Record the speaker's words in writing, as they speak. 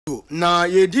na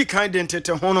yedi kind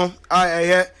entete hono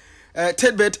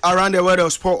tidbit around the world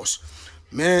of sports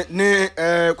me ne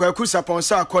kwaku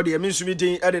saponsa akode me nsumi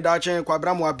din ededa chen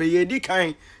kwabramu abe yedi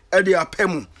kind ede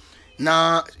apemu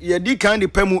na yedi kind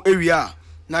pemu ewia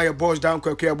na your boss down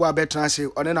kwaku ebo abetra se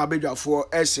one na abedwafo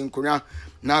esin konwa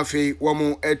na afi wo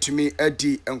mu etumi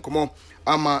edi enkomo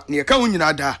ama ne ka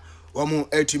wunyina da wo mu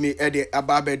etumi ede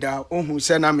ababeda ohun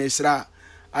se na mesra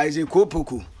Isaac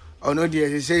Opoku ono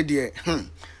de se de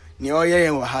ni oye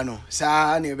yen wa ha no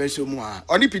saa na ebeso mu a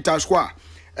oni Peter Square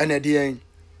ene de en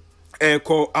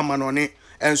eko amanone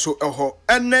enso eho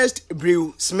Ernest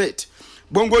Brew Smith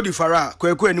Bongo di Fara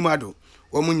kwaku animado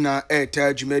wo mu nyina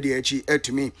eta dwumadi achi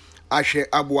etumi ahwe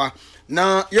aboa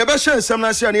na yebehye nsem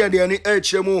na se na ye de ani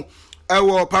echiemu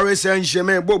ewo Paris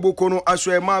Saint-Germain boboko no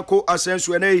aso Marco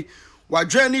Asensio nei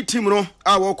Wajeni team no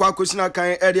awokwa akosina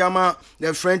kan ediama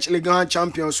the French Ligue 1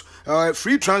 champions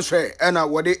free transfer ena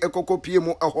wode ekokopie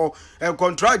mu eho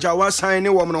contract awa sign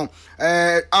wo no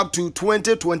up to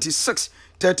 2026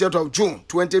 30th of June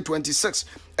 2026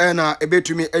 ena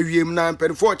ebetumi awiem na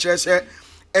mpedifo chese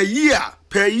a year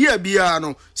per year bia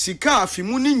no sika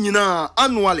afimu ni nyina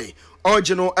annually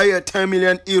original 10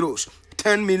 million euros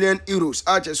 10 million euros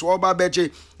aches wo ba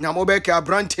beje na mo be ka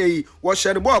brante wo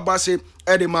shere bo abase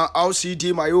edema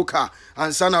LCD Mayoka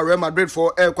and Sana Real Madrid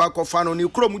for kwa kofano ni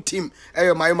krom team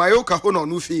Mayoka hono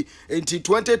nufi enti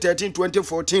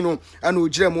 2013-2014 no and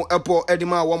ujiremu epo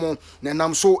edema womo na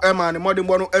namso ema ne modern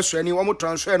bono eswani womo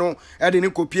transfer no ede ni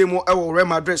kopie mu ewo Real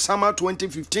Madrid summer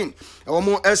 2015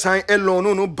 womo assign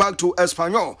loan no back to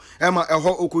Espanyol ema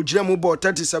eho okujiremu bo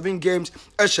 37 games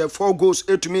eshe 4 goals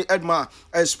etumi edma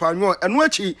Espanyol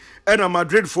enwachi ena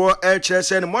Madrid for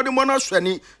HSN modern bono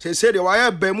swani se de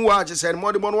waya bemu wa and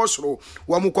Modibon Wasro,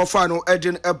 Wamukofano,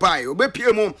 Edin Ebai,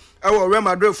 Obepiemo, our Real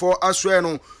Madrid for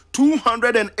Asueno,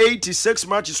 286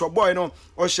 matches or boy, no,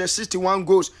 or 61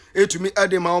 goals, to me,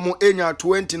 Edimamo, Enya,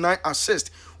 29 assists.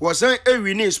 Was a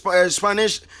winning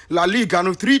Spanish La Liga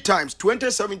no 3 times,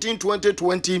 2017,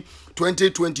 2020,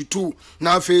 2022.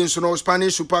 Now face no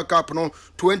Spanish Super Cup no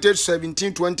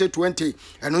 2017, 2020,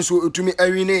 and also to me a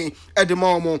winning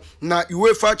Edimamo na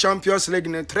UEFA Champions League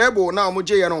ne treble na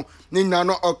moje no ni na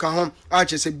no okahom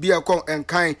ache se bia kon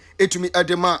enkan etumi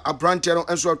Edema Abrante no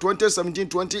enso 2017,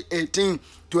 2018,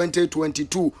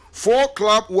 2022 4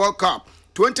 Club World Cup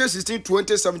 2016,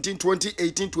 2017,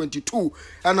 2018, 22,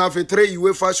 and have a 3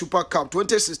 UEFA Super Cup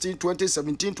 2016,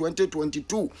 2017,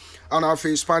 2022, and have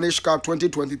a Spanish Cup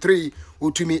 2023.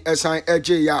 Utumi assign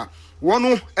AJ ya.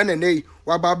 Wonu NNA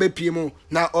wababe pimo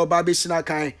na obabe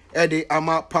sinakai ede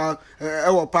ama pa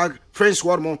ewo park Prince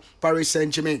Warmo Paris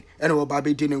Saint-Germain and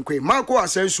obabe dinenkwe Marco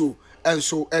Asensio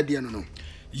enso ede no.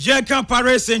 Yeka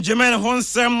Paris Saint-Germain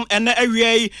honsem and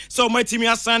away so my team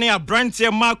asani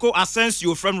Abrante Marco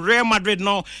Asensio from Real Madrid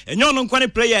no and you no kwani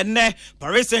player ne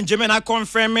Paris Saint-Germain a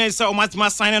confirm so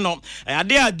matima sign no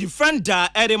a defender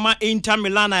Edema Inter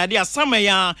Milan a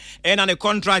Samaya and a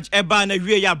contract eba na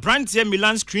wie ya Abrante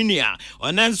Milan Skriniar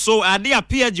and then so a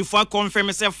PSG for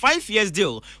confirm say 5 years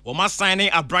deal we must sign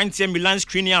Abrante Milan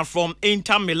Skriniar from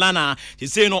Inter Milan he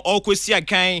say no okwesi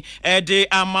akan de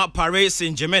ama Paris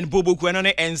Saint-Germain bobo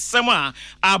kwano and Sama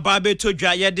Ababe to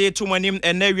Jayade to Manim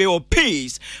and Newe of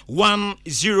Peace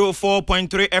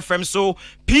 104.3 FM. So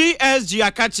PSG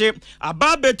Akache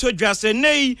Ababe to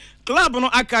Jasene Club no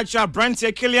Akacha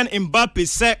Brante Kylian Mbappe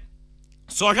set.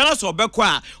 So hana so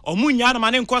bekwa omunya na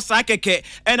mane nkosa keke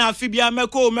ena afibia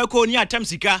meko ni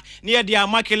atamsika ni e dia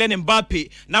Kylian Mbappe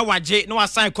na waje na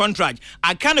sign contract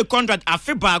akane contract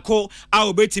afibako a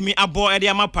obetimi abo e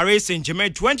dia ma Paris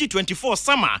Saint-Germain 2024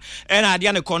 summer ena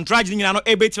dia ne contract ni na no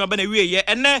ebetimi ba na wieye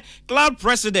ene club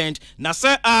president na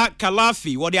se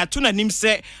Kalafi wo dia tuna nim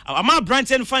se ama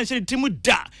Brighton fans timu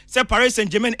da se Paris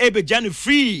Saint-Germain ebeja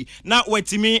free na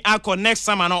wetimi akọ next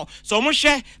summer no so mo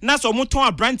hwe na so mo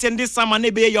ton Brighton this summer ne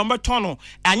be yombe tono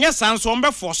anya san so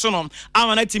mbe force no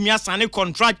amana timi asane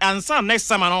contract ansa next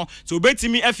summer no so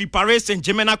betimi afi Paris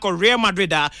Saint-Germain akọ Real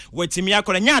Madrid wetimi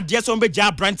akọ nya ade so mbe ja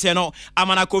Brighton no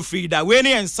amana ko free da we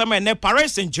ne ensama ne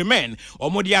Paris Saint-Germain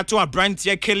omodi ato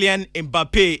Brighton Kylian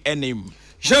Mbappe enim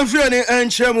Jean-Pierre ne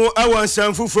enchemu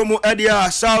awansan fufumu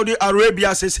edia Saudi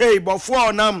Arabia says hey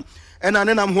before nam ena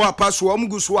ne nam ho apaso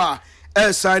omguso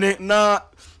a sign na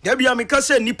Debi amika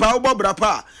se nipa obo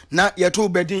brapa na yeto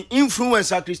bedin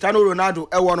influencer Cristiano Ronaldo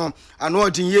ewo no ano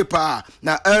odin ye pa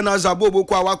na Elna Zabobo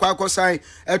kwa wakwa akosan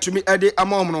etumi ede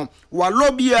amom no wa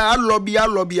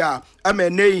lobia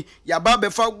amenei yaba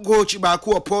befa coach ba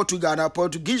ko Portugal na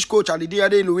Portuguese coach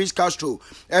Alide Luis Castro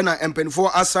ena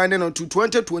empenfo assigning on to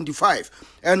 2025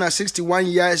 ena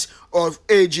 61 years of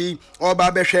age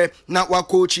oba behwe na wa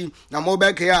coach na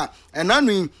mobeke ya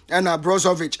enanu ena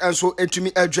Brozovic enso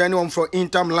etumi adwane on for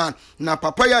Inter Milan na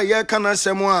papa ya ye kana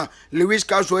semo a Luis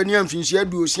Castro eni amfinsi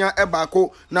aduosia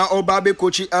ebako na oba be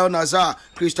coach El Nazar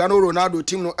Cristiano Ronaldo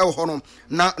team no elhono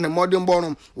na ne modern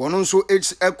bono wono nso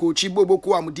coach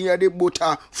Boboku amudin ade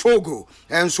Bota Fogo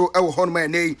enso elhono ma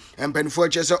nei empenfo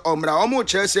chese omra omo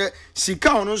chese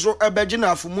sika ono nso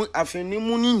ebegina afumu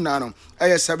afenimu ni nano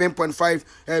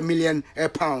 7.5 million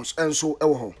pounds enso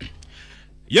elho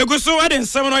Yeguso adin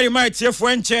seminary might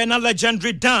fwenche na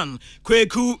legendary Dan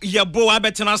Kweku Yabo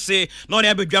abetena se no ne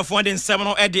abedwafo adin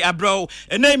seminary Eddie Abro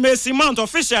ene Messi Mount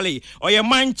officially or your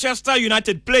Manchester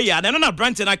United player na na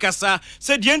Branton akasa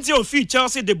said yenti ofi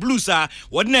Chelsea the Blues a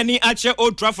wodin ani ache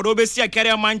Old Trafford obesi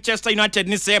akere Manchester United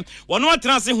ni se wono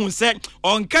atena se hu se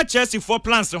onka Chelsea for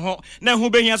plans ho na hu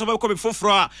behia so be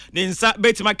foforo a ne nsa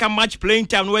betima ka match playing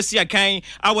time no wasi akan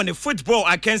awon football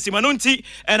akansi manonti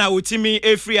na wotimi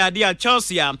efri ade a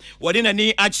Chelsea wodin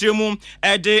ani achiremu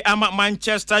ede ama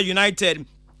Manchester United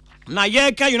na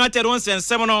yeka United once and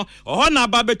 7 no na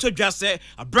ba beto dwase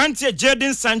Brantie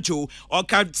Jadon Sancho or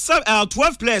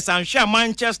 12 players and share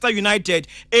Manchester United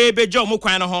bejo mo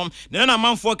kwan no hom na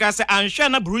manfo ka se and share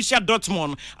na Borussia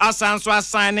Dortmund asanso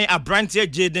assign Brantie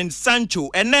Jadon Sancho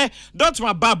ene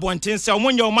Dortmund ba bonten se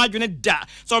omonye o madwene da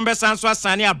so mbe sanso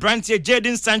assign Brantie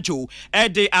Jadon Sancho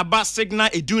de aba Signal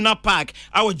Iduna Park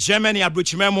our Germany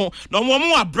abrochimemo no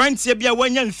mo Brantie bia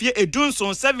wanya mfie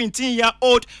edunson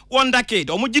 17-year-old wonder kid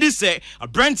omugiri say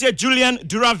Brantie Julian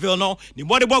Duranville no ni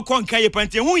modebo konka ye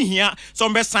pante hu hia so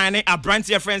mbe sign a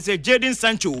Brantie friend say Jadon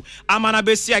Sancho amana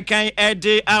besia kan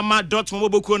ede ama Dortmund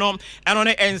boboku no eno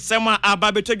ne ensema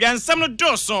aba betodwa ensem no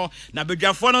doso na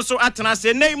bedwafo no so atena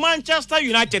say nei Manchester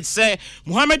United say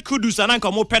Mohamed Kudus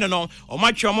ananka mo pen no o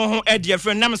matwe mo ho ede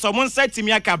friend nam so mo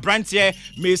setimi aka Brantie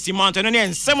Messi Mount no ne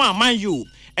ensema Man U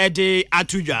ede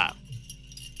atudwa.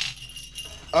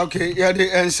 Okay, yeah, the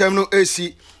ensem no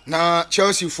AC na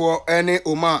Chelsea for any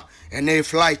Oma any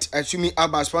flight assuming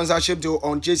aba sponsorship deal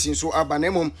on Jason so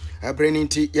abanemum bringing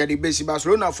tea ya the base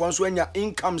Barcelona for so nya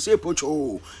income say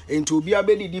pocho into be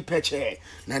abedi di peche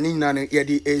na nina ya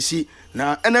the AC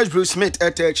na NS Bruce Smith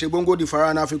eteche bongo di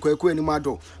farana Africa ku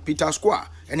animado Peter Square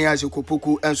any as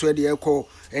kopuku enso de eko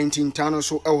entintano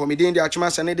so eho medin de achima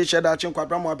sane de sheda achen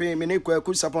kwabramo abe me ne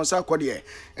kwaku saponsa kode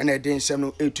ene den sem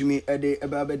no etumi ede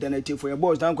eba be denate for your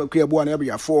boys dan kwaku ebo na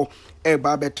ebe for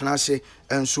eba be tenase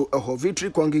enso eho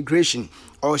Victory Congregation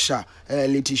Osha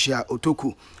Letitia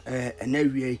Otoku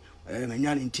enawie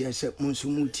manyane ntie se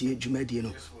munsumu tie dwumadie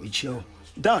no michio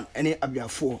dan ene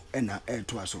abiafo ena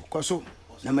to aso koso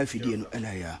na mafidie no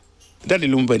ena ya Dali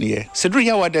lumbaniye sedru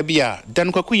ya wada bia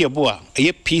dan kwaku yebo a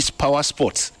eye Peace Power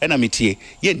Sports ena metie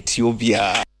yenti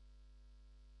obia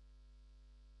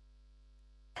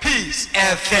Peace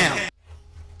FM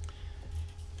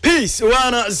Peace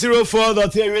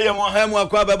 104.3 William Ohemu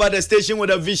akwa baba the station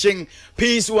with a vision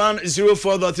Peace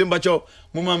 104.3 bacho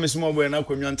muma mismo boy na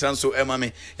konwa ntanso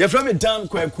emame ye from me Dan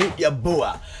Kwaku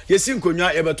Yeboa yesi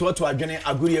nkonwa ye beto to adwene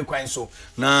agurie kwan so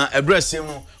na ebrasem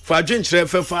no fa adwen kire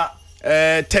fefa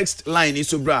text line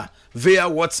isobra via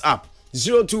WhatsApp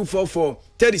 0244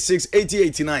 36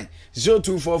 8089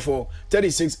 0244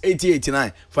 36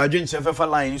 8089 for adwen fefa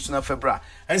line isuna febra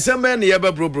ensembe ne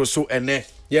yeba brobro so ene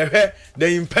ye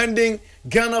the impending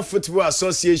Ghana Football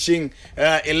Association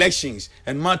elections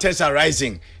and matters are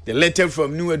rising. The letter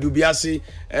from New Dubiasi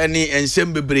any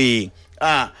ensemble ye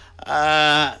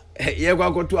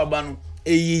kwa ko to abanu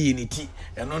eyi yiniti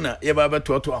eno na ye ba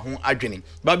beto to ho adwene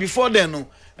but before then no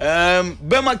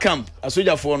Bema camp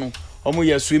asoja for no omo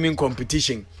ye swimming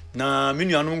competition na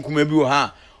menuanu nkoma bi wo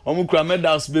ha omo kura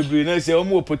medals bebre na say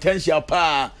omo potential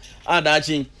pa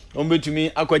adachi omo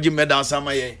betumi akwaji medals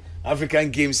amaye African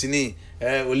Games ni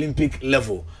Olympic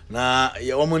level na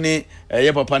omo ne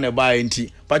ye papa ne ba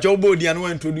enti pacha obodi an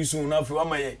we introduce na afi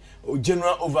amaye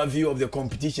general overview of the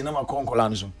competition na makonkola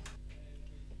nso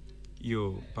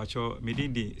yo pacho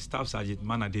medindi staff sergeant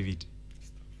Mana David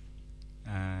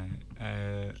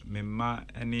memma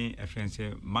any friends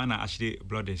Mana Ashley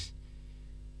brothers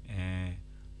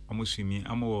amo swimi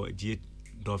amo die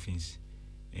Dolphins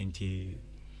enti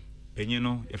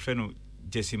penyeno e freno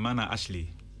Jesse Mana Ashley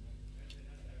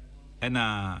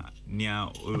ena nia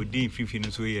odi fifi no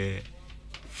so ye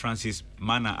Francis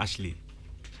Mana Ashley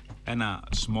and a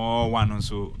small one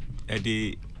also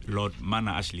Eddie Lord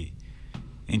Mana Ashley.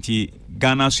 And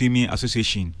Ghana Swimming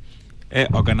Association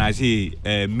organize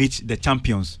meet the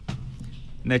champions.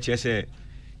 Nature say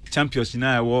champions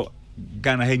now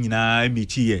Ghana Henina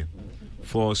meet here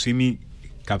for swimming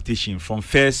competition from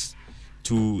first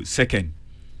to second.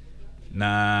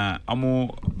 Na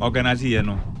amo organize here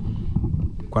no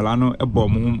kwala no ebo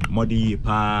mu modi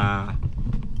pa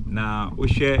na o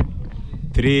share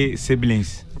 3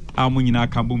 siblings amu nyina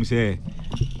kan bom say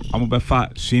amu befa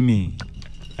swimming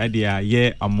adia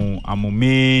ye amu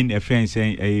main friends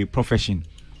a profession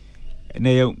na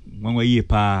ye nwanwa yi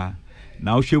pa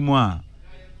na o hwemu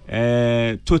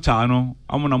a total no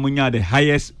amu na munya the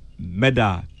highest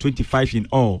medal 25 in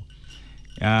all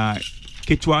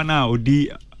ketwana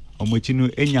odi omachino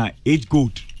enya 8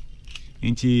 gold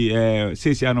inti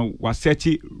says ano was set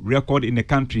record in the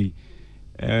country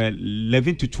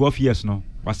 11 to 12 years no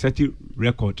was set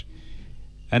record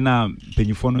and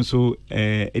penyifo no so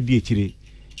edi ekire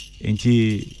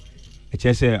inti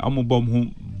echese amobom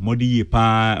hu modi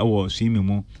pa wo swimming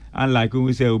mu unlike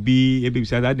we say obi ebi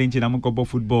say that denchi na mko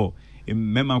football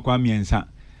mema kwa miensa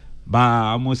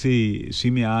ba amo say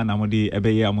swimming na modi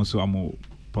ebeye amo so amo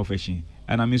profession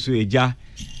and am so eja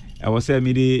I was saying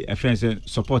me a friend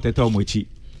support at Omochi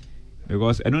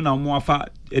because I don't know more far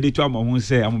editor who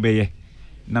say I'm be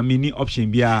na mini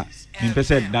option be a in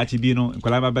person that be no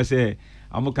Kolaba say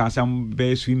I'm some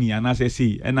be swimming and as I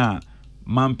see and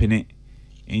man penny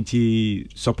and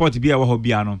support be our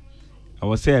hobby. I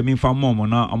was saying I mean for mom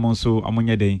na I'm also among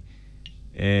your day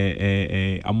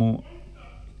I'm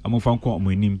from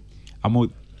Comonim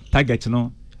I'm target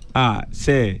no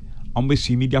say on be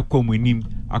see media come with him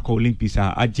ako Olympics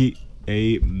aji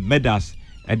medals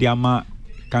at the ama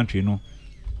country no.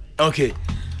 Okay.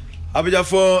 Abija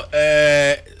for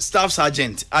Staff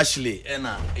Sergeant Ashley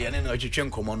ena yane na otwetwe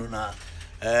nkomo no na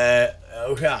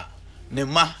ohwa ne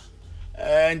ma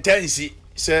intensi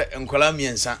se nkola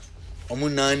miensa omu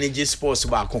na energy sports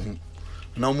ba ko ho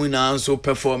na omu na so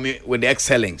perform with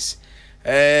excellence.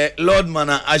 Lord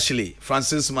Mana Ashley,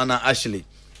 Francis Mana Ashley,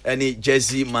 any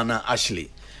Jesse Mana Ashley.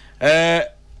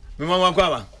 Mama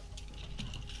Kwaba.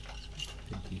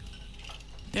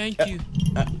 Thank you.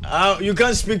 You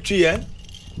can't speak to you, eh?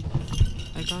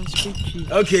 I can't speak to you.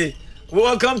 Okay.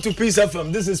 Welcome to Peace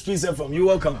FM. This is Peace FM. You're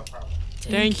welcome.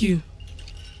 Thank you.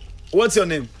 What's your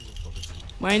name?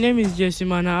 My name is Jesse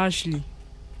Mana Ashley.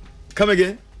 Come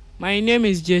again? My name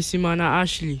is Jesse Mana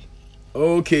Ashley.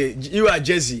 Okay. You are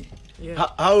Jesse. Yeah.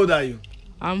 How old are you?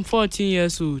 I'm 14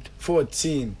 years old.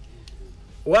 14.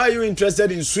 Why are you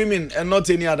interested in swimming and not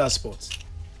any other sports?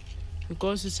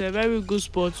 Because it's a very good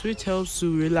sport which helps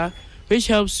to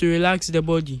relax the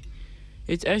body.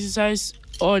 It exercises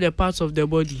all the parts of the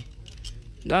body.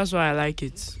 That's why I like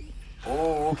it.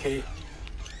 Oh, okay.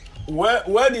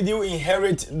 Where did you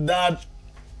inherit that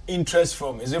interest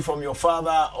from? Is it from your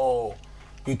father or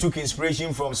you took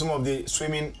inspiration from some of the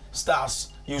swimming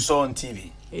stars you saw on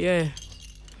TV? Yeah.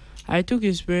 I took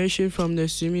inspiration from the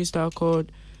swimming star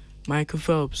called Michael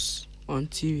Phelps on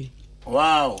TV.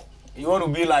 Wow. You want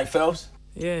to be like Phelps?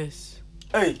 Yes.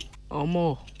 Hey. Or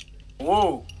more.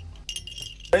 Whoa.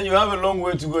 Then you have a long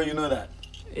way to go, you know that?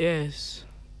 Yes.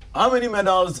 How many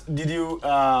medals did you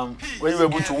were you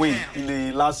able to win in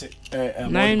the last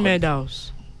 9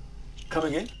 medals. Come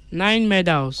again? 9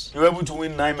 medals. You were able to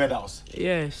win 9 medals?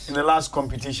 Yes. In the last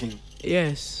competition?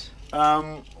 Yes.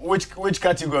 Which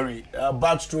category?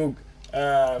 Backstroke,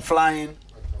 flying?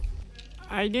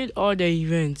 I did all the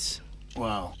events.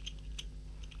 Wow.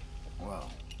 Wow.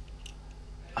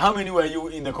 How many were you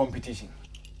in the competition?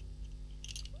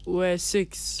 We were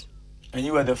 6. And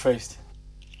you were the first?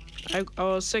 I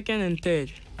was second and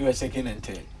third. You were second and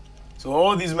third. So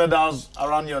all these medals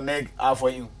around your neck are for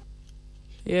you?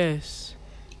 Yes.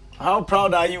 How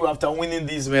proud are you after winning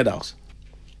these medals?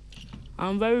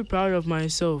 I'm very proud of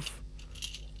myself.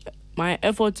 My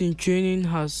effort in training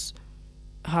has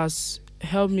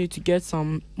helped me to get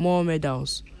some more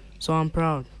medals. So I'm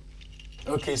proud.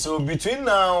 Okay, so between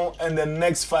now and the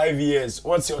next 5 years,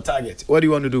 what's your target? What do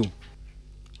you want to do?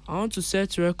 I want to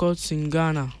set records in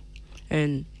Ghana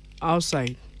and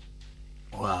outside.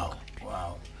 Wow,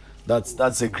 wow.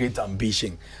 That's a great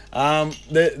ambition.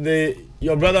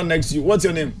 Your brother next to you, what's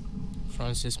your name?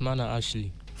 Francis Mana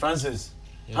Ashley. Francis,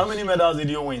 yes. How many medals did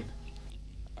you win?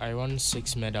 I won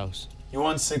 6 medals. You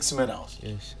won 6 medals?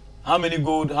 Yes. How many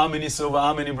gold, how many silver,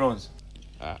 how many bronze?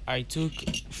 I took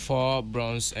 4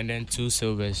 bronze and then 2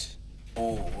 silvers.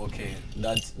 Oh, okay.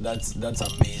 That's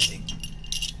amazing.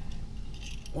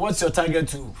 What's your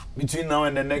target between now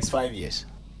and the next 5 years?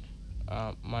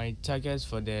 My target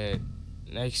for the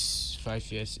next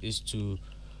 5 years is to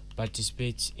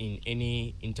participate in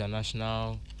any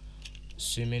international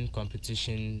swimming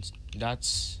competitions that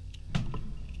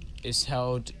is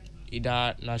held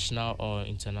either national or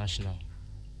international.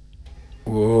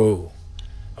 Whoa.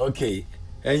 Okay.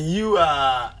 And you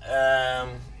are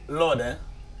Lord, eh?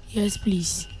 Yes,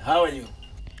 please. How are you?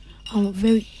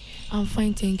 I'm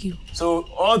fine, thank you. So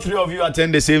all three of you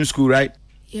attend the same school, right?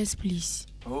 Yes, please.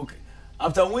 Okay.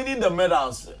 After winning the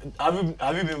medals, have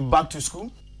you been back to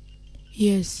school?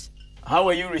 Yes. How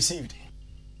were you received?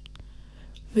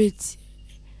 With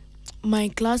my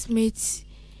classmates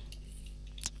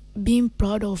being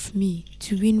proud of me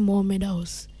to win more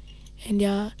medals, and they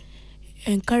are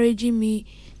encouraging me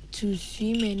to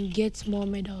swim and get more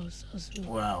medals as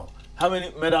well. Wow. How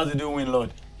many medals did you win,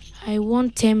 Lord? I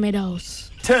won 10 medals.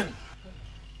 10.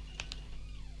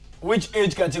 Which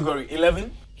age category?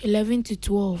 11? 11 to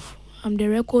 12. I'm the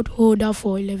record holder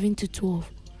for 11 to 12.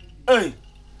 Hey,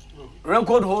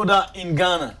 record holder in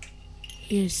Ghana?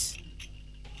 Yes.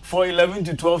 For 11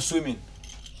 to 12 swimming?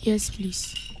 Yes,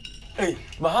 please. Hey,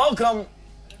 but how come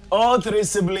all three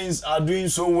siblings are doing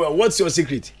so well? What's your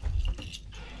secret?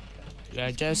 We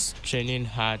are just training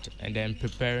hard and then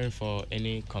preparing for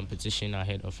any competition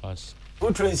ahead of us.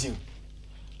 Who trains you?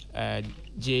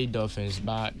 J Dolphins,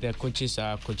 but the coaches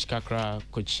are Coach Kakra,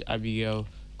 Coach Abigail,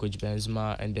 Coach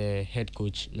Benzema, and the head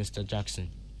coach, Mr. Jackson.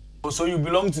 Oh, so you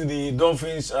belong to the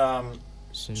Dolphins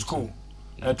school,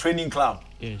 training club?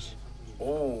 Yes.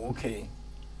 Oh, okay.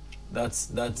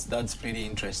 That's pretty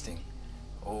interesting.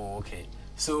 Oh, okay.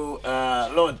 So,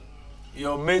 Lord,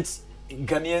 your mates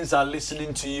Ghanaians are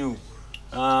listening to you.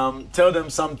 Tell them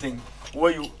something,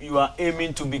 what you are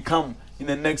aiming to become in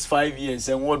the next 5 years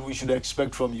and what we should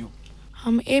expect from you.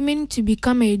 I'm aiming to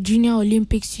become a junior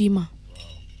Olympic swimmer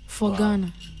for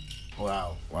Ghana.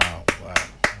 Wow.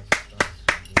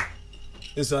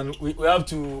 This one, we have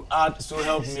to add, so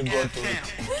help me God to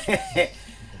it.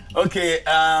 Okay,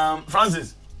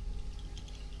 Francis,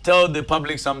 tell the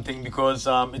public something, because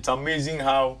it's amazing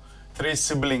how three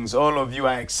siblings, all of you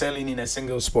are excelling in a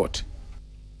single sport.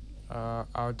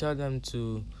 I'll tell them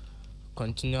to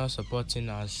continue supporting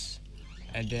us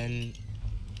and then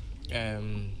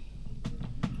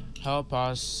help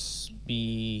us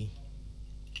be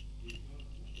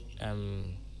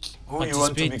who you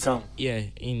want to become. Yeah,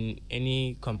 in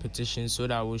any competition, so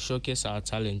that we'll showcase our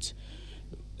talent,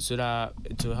 so that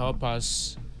it will help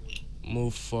us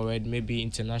move forward, maybe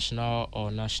international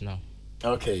or national.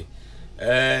 Okay.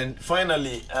 And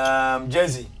finally,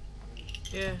 Jesse.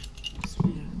 Yeah.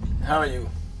 How are you?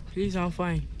 Please, I'm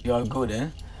fine. You are good, eh?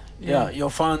 Yeah.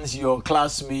 Your fans, your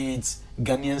classmates,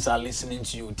 Ghanaians are listening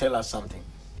to you. Tell us something.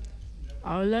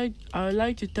 I would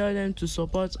like to tell them to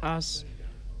support us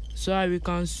so that we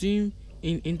can swim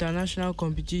in international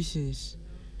competitions.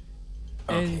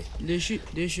 Okay. And they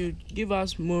should give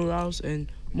us morals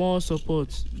and more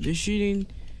support. They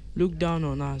shouldn't look down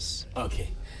on us. Okay.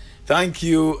 Thank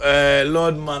you,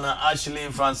 Lord Mana Ashley,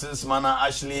 Francis Mana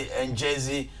Ashley, and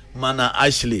Jesse Mana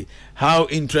Ashley. How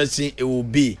interesting it will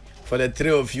be for the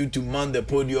three of you to mount the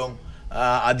podium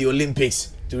at the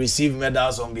Olympics to receive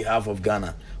medals on behalf of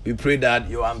Ghana. We pray that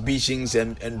your ambitions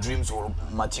and dreams will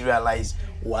materialize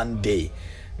one day.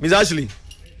 Miss Ashley.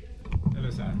 Hello,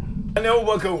 sir.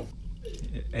 Welcome.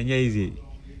 Easy.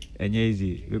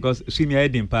 Because swim your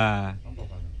head pa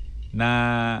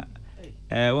na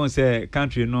won't say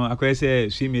country no I say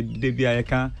swim de bia you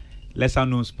can lesser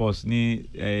known sports ni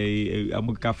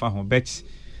amuka fa ho bet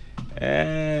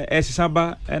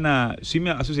saba na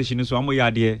swimming association so amo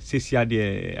yade sesia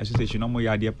de association amo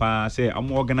yade pa say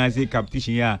amo organize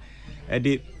competition ya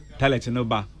de talent no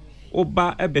ba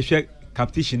oba ebehwe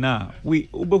competition na we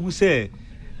obehu say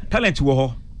talent wo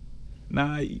ho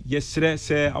na yesre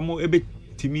say amo ebe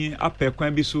timi apɛ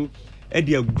kwan bi so e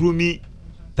de agrumi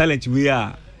talent we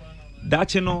a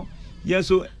dache no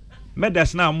yeso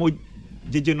medals na amo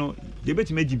jeje no ye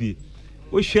betime gibi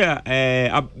o share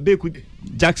Abeku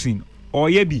Jackson or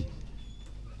yebi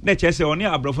na chese oni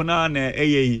abrofo na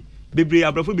eyeyi bebre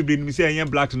abrofo bebre nim se enye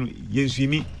black no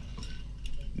yenswimi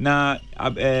na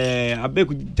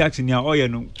Abeku Jackson ya oye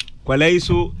no kwalai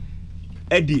so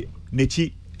edi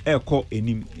nechi ekọ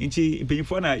enim nti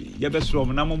mpanyifo na yebesoro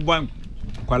mo na mo bwan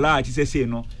kwala a tisese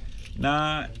no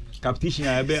na competition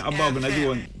ya be aba organize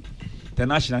won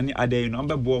international ni ade no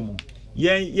ambebo mo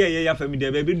ye ya family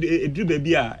de be eduru ba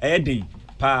bi a edin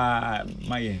pa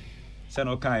maye se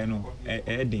no kan no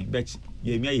edin bet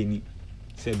ye mi ayeni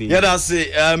se be yeah that's it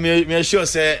me sure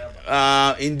say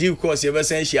in due course you be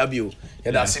say she abio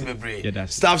yeah that's it bebre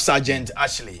Staff Sergeant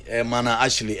Ashley Mana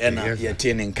Ashley na ye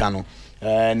training kano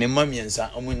ne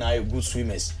mamiensa omu na good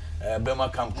swimmers Bema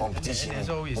Camp competition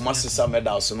Oma sisa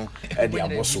medals no e de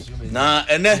aboso na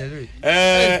ene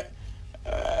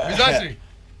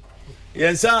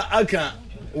yensa aka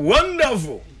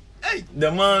wonderful.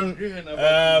 The man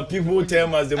people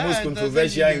term as the most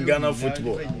controversial in Ghana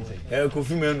football.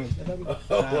 Kofi Menu.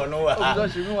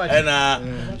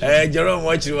 And Jerome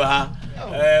Wachiru ha.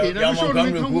 Yamon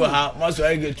Kamru ha. Maso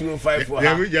Ege 205 for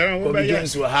ha. Kofi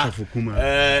Jones ha.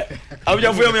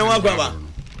 Abuja for me wan kwaba.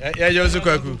 Yeah, Joseph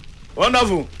Kwaku.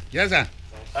 Wonderful. Yes sir.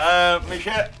 Me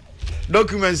share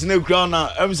documents na kura na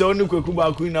am say onu Kwaku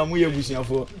ba ku na mu ye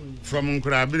busuafo. From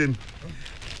Nkurabim.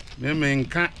 Me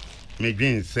nka me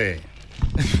dwen say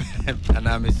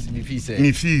ana me fi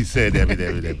say David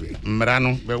mmara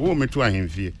no be wo me to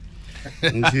ahemfie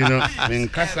nti no me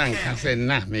nkasa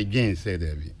na me dwen say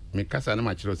David me kasa na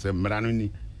ma kiro say mmara no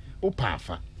ni o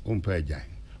paafa o mpa agyan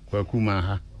Kwaku ma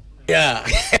ha yeah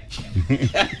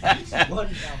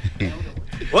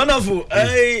wonderful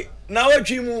na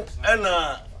watwi mu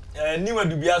na niwa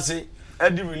dubiase e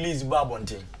di release ba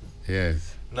bonten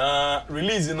yes na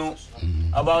release no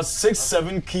about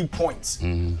 6-7 key points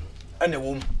and a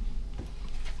woman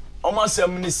almost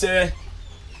 7 say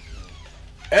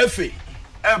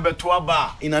ebeto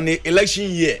aba in an election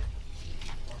year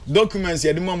documents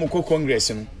ya di mamoko congress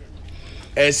no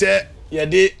say ya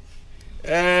de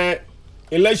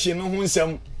election no hu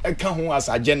nsem e ka ho as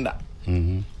agenda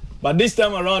but this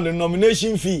time around the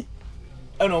nomination fee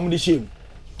and om the shame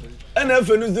and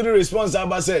efe no the response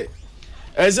aba say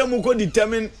ese mu ko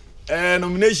determine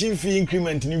nomination fee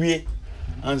increment ni wie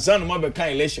and san mo be kan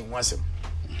election wasem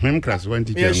mem class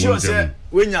 20 yeah sure say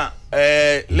wenya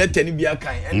letter ni bia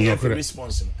kan and the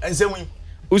response and say we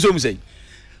uso mu say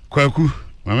Kwaku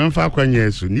mama fa kwanya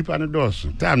eso nipa no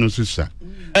doso time no susa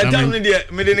time no de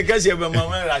me de ne kase be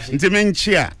mama rashi nti men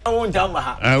chia won ta ma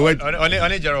ha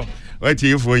oni jero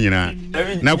wati ifo nyina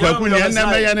na Kwaku ni na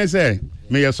me ya ne say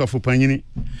me ye sofo panyini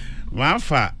ma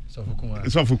fa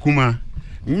sofo kuma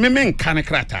me nka ne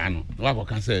krata no wa ko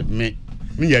kan say me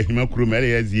ya hima kuro me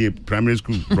ya zie primary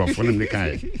school prof no me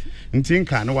kan nti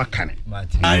nka no wa kane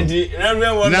and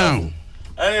reverend one now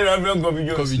and reverend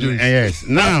Kofi Jones yes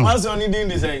now what's on doing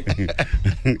this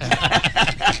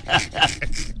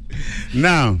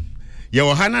now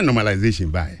your hana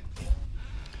normalization by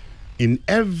in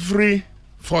every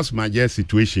force majeure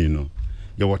situation, you know,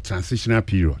 there was transitional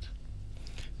period.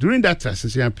 During that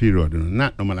transitional period, you know,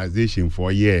 not normalization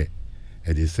for a year,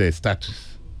 they say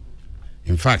status.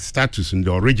 In fact, status in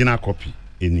the original copy,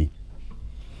 any.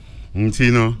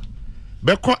 You know,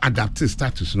 Beko adapted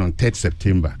status on 3rd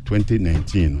September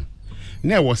 2019.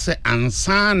 There was a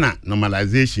ansana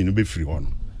normalization be free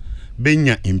on.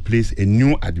 Benya in place a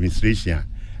new administration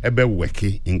ebe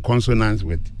working in consonance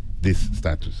with this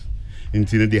status.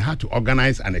 Until they had to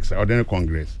organize an extraordinary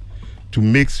congress to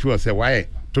make sure say why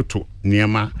toto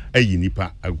niema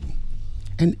ayinipa agu.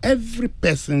 And every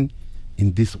person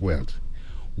in this world,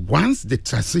 once the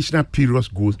transitional period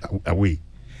goes away,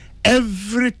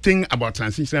 everything about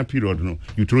transitional period, you know,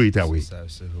 you throw it away.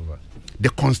 The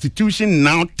constitution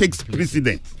now takes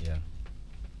precedence. Yeah.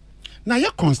 Now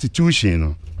your constitution, you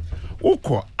know,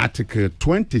 Article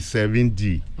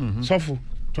 27D. So for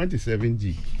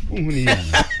 27D.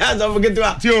 Don't forget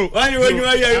to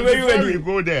when you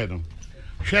go there. No.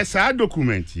 Share sa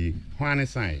document when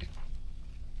sign.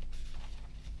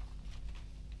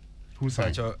 Who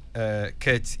signed?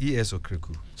 Kurt E.S.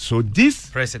 Okreku. So this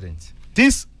president.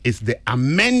 This is the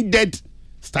amended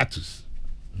status.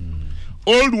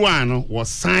 Old one was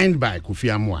signed by Kofi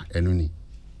Amwa Enoni.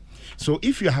 So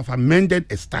if you have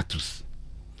amended a status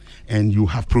and you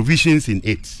have provisions in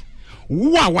it,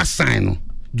 what was signed?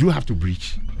 Do you have to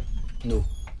breach? No.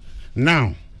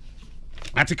 Now,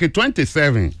 Article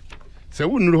 27. So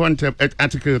we know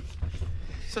Article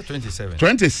 27.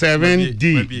 27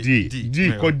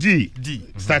 D.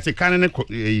 Starting canon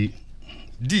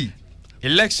D.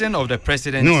 Election of the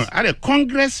president. No, the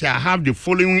Congress shall have the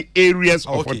following areas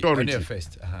of authority.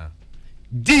 First.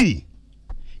 D.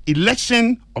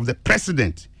 Election of the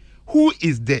president. Who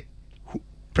is the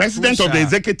president of the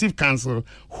Executive Council?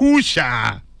 Who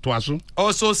shall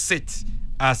also sit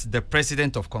as the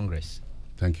president of Congress.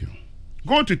 Thank you.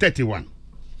 Go to 31.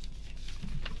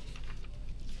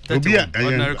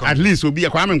 31 at least Obia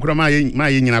Kwame Nkrumah ma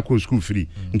nyina ko school free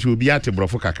nti Obia te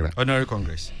brofo kakra. Ordinary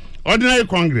Congress. Ordinary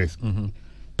Congress.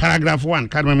 Paragraph 1.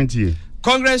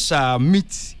 Congress shall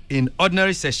meet in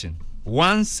ordinary session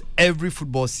once every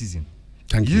football season.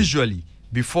 Thank you. Usually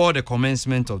before the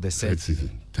commencement of the said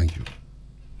season. Thank you.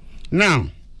 Now,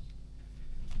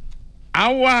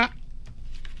 our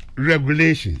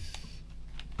regulations,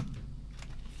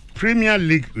 Premier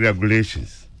League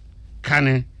regulations,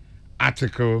 can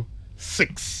Article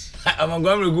 6. I'm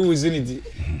going to go with Unity.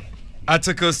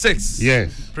 Article 6.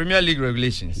 Yes. Premier League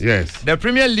regulations. Yes. The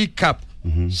Premier League Cup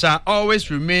shall always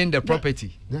remain the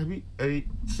property. There be a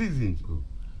season.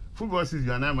 Football season,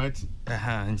 you are not mighty. Where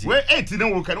Where 8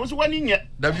 no work? What's 1 in yet?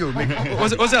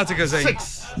 What's the article saying?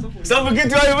 6. So forget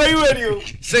to are very well.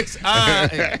 6.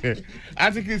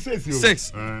 Article 6.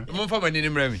 6.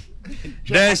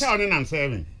 There's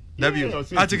 7.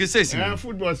 Article 6.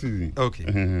 Football season.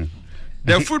 Okay.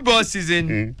 The football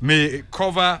season may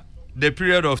cover the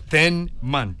period of 10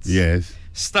 months. Yes.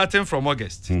 Starting from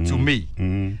August to May.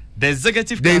 The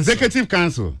Executive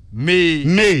Council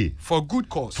may for good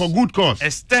cause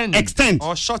extend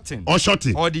or shorten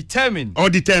or determine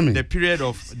the period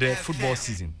of the football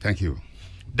season. Thank you.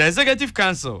 The Executive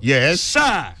Council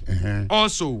shall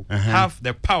also have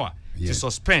the power to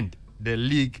suspend the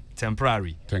league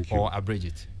temporarily or abridge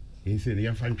it.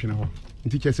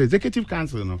 Teacher says Executive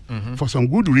Council no for some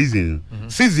good reason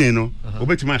season no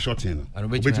obetima shorten no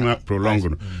obetima prolong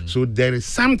no. So there is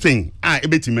something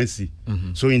obetima see.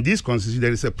 So in this constitution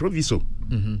there is a proviso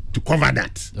to cover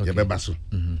that. Yabebaso.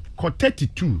 Code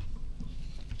 32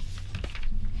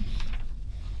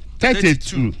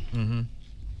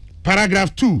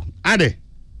 paragraph 2 ade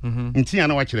ntia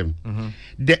na watch them.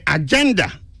 The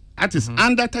agenda that is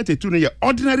under 32 no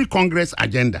ordinary Congress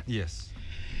agenda. Yes.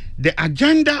 The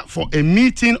agenda for a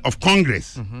meeting of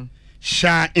Congress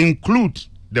shall include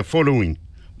the following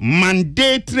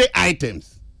mandatory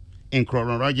items in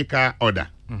chronological order.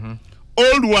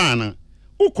 Old one,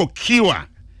 ukokiwa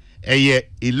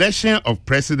election of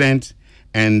president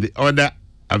and other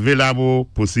available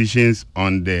positions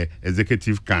on the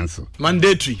Executive Council.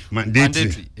 Mandatory.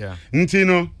 Yeah.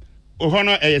 Ntino,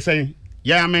 ohono saying,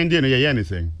 ya amende no ya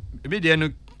anything.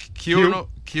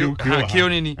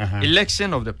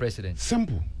 Election of the president.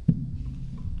 Simple.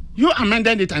 You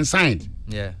amended it and signed.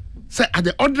 Yeah. So at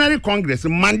the ordinary Congress,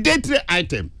 mandatory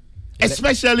item,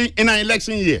 especially in an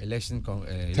election year.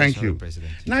 Thank you.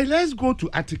 President. Now let's go to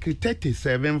Article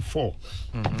 37.4.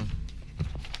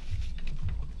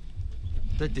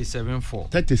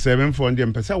 37.4. 37.4. And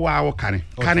the person wow can it.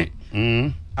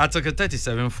 Article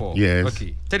 37.4. Yes.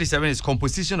 Okay. 37 is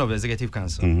composition of the Executive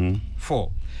Council.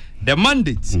 4. The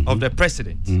mandate of the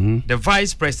president, the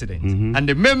vice president, and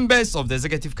the members of the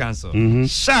Executive Council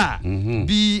shall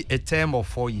be a term of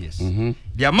 4 years.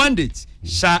 Their mandate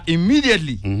shall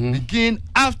immediately begin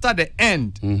after the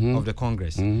end of the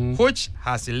Congress, which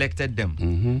has elected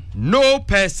them. No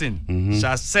person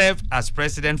shall serve as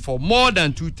president for more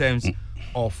than 2 terms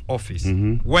of office,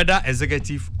 whether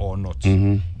executive or not.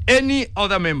 Any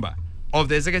other member of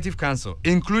the Executive Council,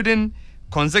 including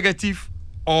consecutive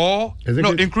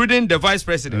including the vice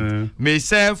president, may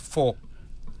serve for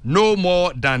no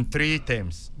more than 3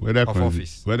 terms of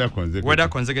office, whether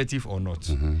consecutive or not.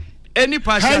 Any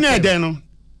partial term,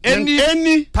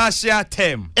 any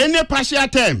partial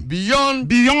term beyond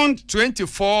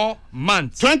 24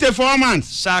 months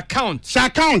shall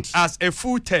count as a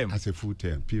full term.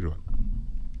 Period.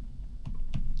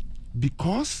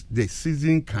 Because the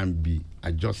season can be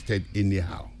adjusted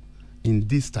anyhow. In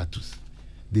this status,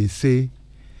 they say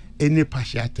any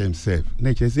partial term serve.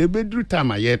 Nature say bedru time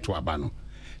a year to abano.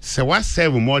 So what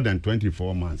serve more than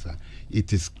 24 months?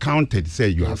 It is counted. Say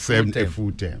you have served a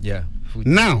full term. Yeah.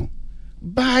 Now,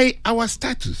 by our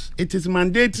status, it is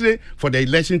mandatory for the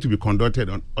election to be conducted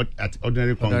at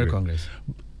ordinary Congress.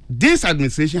 This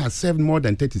administration has served more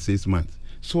than 36 months.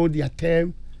 So their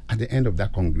term at the end of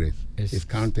that Congress is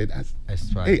counted as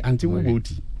hey, until we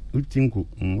vote.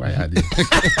 Why are they?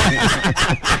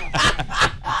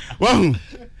 Well,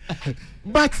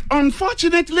 but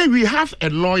unfortunately, we have a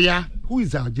lawyer who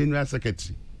is our general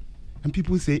secretary, and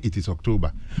people say it is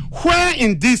October. Where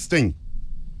in this thing,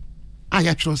 I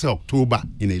actually say October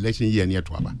in the election year near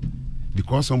Tuaba,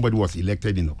 because somebody was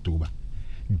elected in October.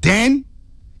 Then,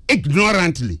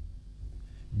 ignorantly,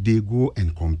 they go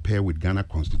and compare with Ghana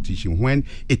Constitution when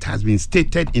it has been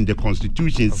stated in the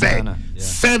Constitution, say,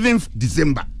 7th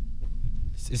December.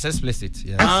 It's explicit.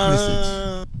 Yeah.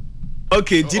 Explicit.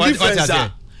 Okay, the difference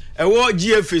is what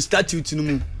GFA statute no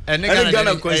mu. And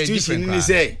Ghana Constitution ni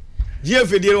say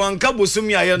GFA dey wan ka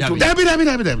bosumi ayanto.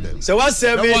 Dabi. So what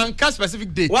serve one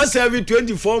specific date. What serve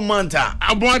 24 months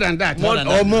more than that. More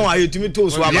ayetumi to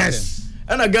so aba. Yes.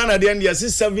 And Ghana dey end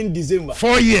 7 December.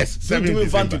 4 years. 7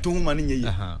 December.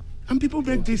 And people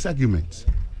make this argument.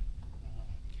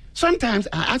 Sometimes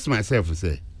I ask myself,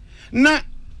 say, na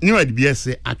new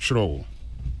BBS actual.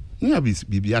 New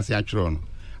BBS actual.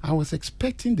 I was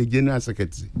expecting the General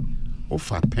Secretary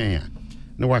of APEN.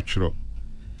 No actual.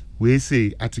 We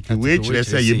say article which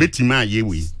say you betima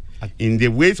yewe. in the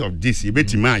ways of this, you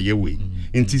bet my way.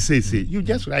 And to say, you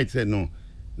just right said no.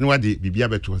 No, what the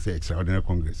BBA was extraordinary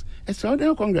Congress.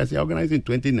 Extraordinary Congress they organized in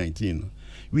 2019.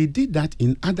 We did that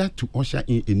in order to usher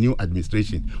in a new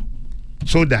administration,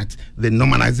 so that the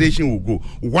normalization will go.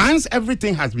 Once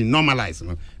everything has been normalized,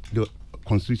 the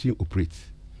constitution operates.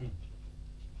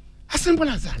 As simple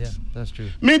as that. Yeah, that's true.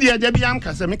 Media Debiam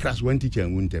Casame class one teacher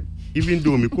and win them. Even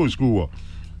though me co school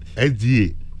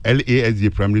SDA, LASD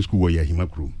primary school where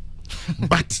Himakru.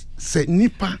 But se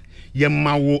nipa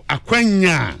yemawo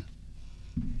akwanya.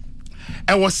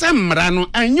 E was semrano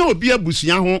anyo obi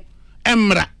abusua ho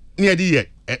emra ne de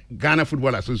Ghana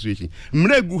Football Association.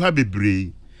 Mra gu ha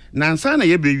bebre. Nansa na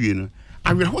ye bewie no.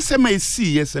 Awe ho sema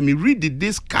see yes me read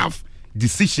this CAF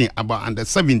decision about under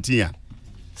 17.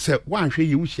 Say one hwe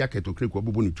ye wuhia ketokre ko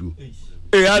bobo no tu.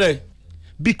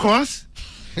 Because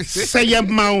say your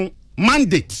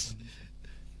mandate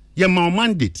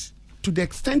to the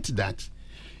extent that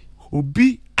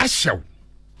obi ashaw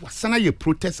wasana ye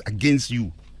protest against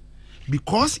you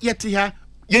because yet here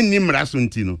ye nimra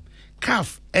suntino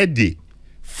CAF ede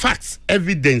facts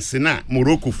evidence na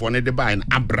Morocco for ne de buy na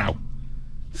abraw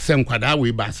senkwada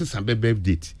we ba sesa birthday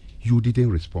date you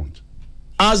didn't respond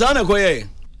azana koye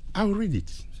I'll read it.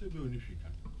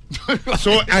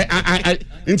 So I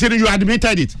until you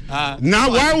admitted it. Now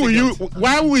why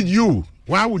would you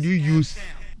use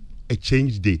a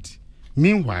change date?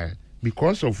 Meanwhile,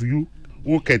 because of you,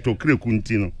 okay to create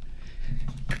continue.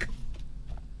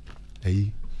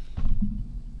 Hey,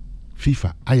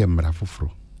 FIFA, I am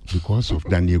Rafufro because of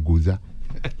Daniel Goza.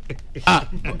 Yes.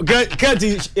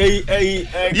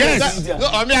 No,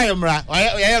 I am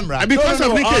right. Because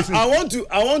of the case. I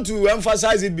want to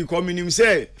emphasize it because him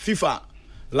say FIFA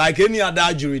like any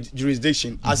other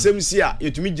jurisdiction. Asemsia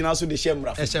yetumi gina so de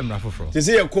shemra. Shemra foforo. They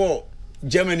say you call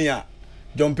Germany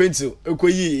John Pencil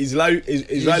ekoyi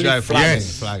Israeli flag.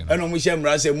 Yes. And omo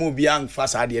shemra say mo bi an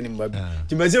fasade any mba.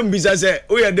 Ti me say mbisa say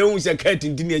o ye de hu say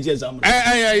curtain tin e je zamra.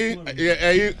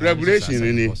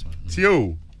 Regulation ni.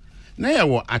 Tio.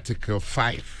 Now Article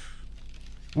 5,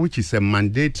 which is a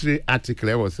mandatory article,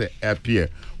 I was appear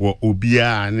or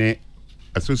Obia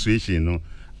association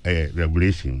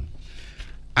regulation.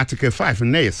 Article 5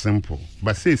 is simple,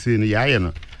 but says in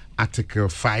the Article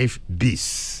 5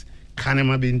 bis.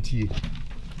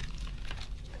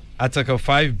 Article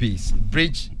 5 bis,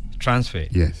 bridge transfer.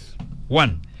 Yes.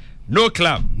 1. No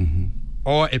club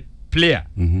or a player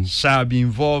shall be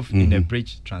involved in a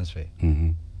bridge transfer.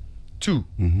 2.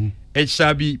 It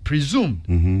shall be presumed,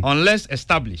 unless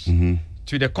established,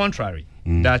 to the contrary,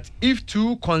 that if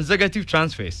 2 consecutive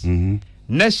transfers,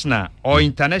 national or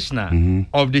international,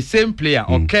 of the same player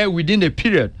occur within a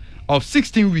period of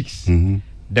 16 weeks,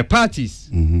 the parties,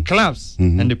 clubs,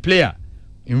 and the player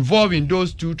involved in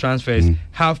those 2 transfers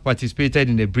have participated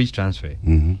in the bridge transfer.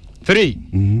 3.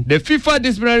 The FIFA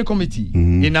Disciplinary Committee,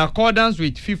 in accordance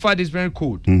with FIFA Disciplinary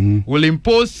Code, will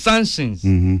impose sanctions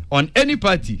on any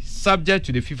party subject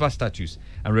to the FIFA statutes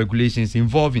and regulations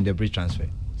involved in the bridge transfer.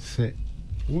 Say,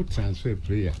 what transfer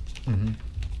player?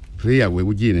 Player we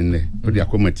would get in there, or the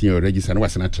committee or register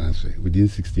was not transfer within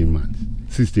 16 months,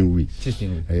 16 weeks.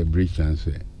 16 weeks. A bridge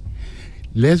transfer.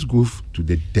 Let's go to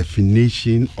the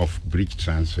definition of bridge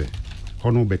transfer.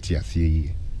 Hono betia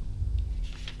see.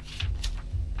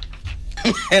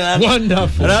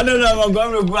 Wonderful. I don't know I'm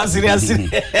going to go seriously.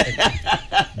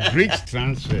 Bridge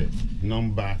transfer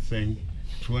number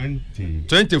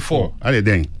 24. Are they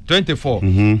then? 24.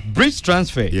 Bridge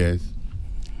transfer. Yes.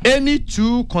 Any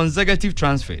 2 consecutive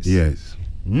transfers. Yes.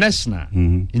 National,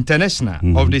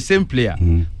 international of the same player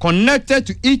connected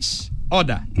to each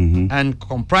other and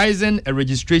comprising a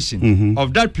registration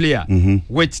of that player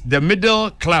with the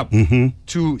middle club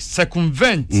to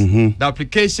circumvent the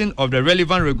application of the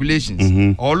relevant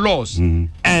regulations or laws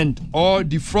and or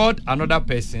defraud another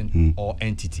person or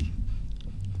entity.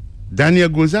 Daniel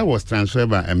Goza was transferred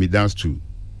by Amidas to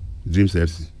Dreams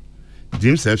FC.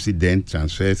 Dreams FC then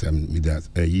transfers Amidas,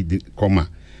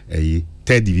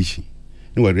 third division.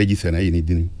 No register na you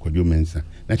Kojo Mensa.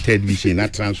 Na third division na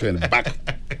transfer back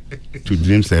to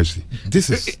Dreams FC. This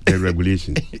is the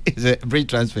regulation. It's a bridge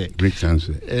transfer. Bridge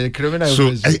transfer. Criminal. So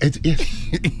yes.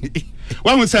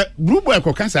 One was a group boy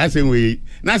ko kasa same way.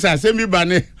 Na say same ba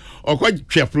ne okwa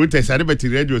twa protest ade beti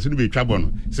radio so be twa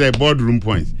bono. Say boardroom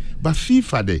points. But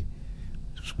FIFA dey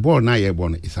ball na ye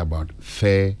bono is about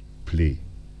fair play.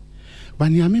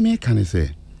 But ni ameme kan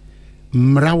say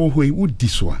mrawo hoi wudi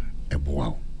so a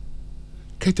eboa.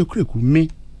 Ketokreku me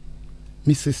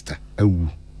sister awu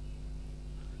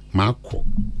mako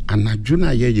anadwo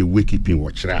na ye wake keeping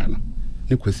watchra no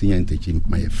ne kwasi nyantachi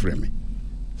my friend me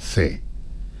say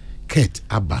Kate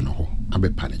Abano,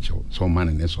 Abe Panicho, so man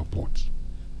in support.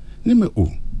 Name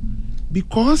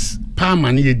because pa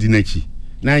money dinachi,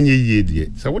 9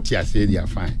 years, so what you say, you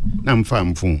fine. Now I'm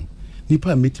phone.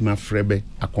 Nipa meet my frebe,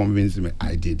 I convinced me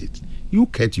I did it. You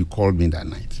Kate, you called me that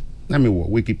night. Now me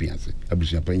wake up and say,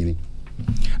 Abusha Penny.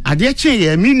 I dare change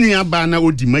a mini abana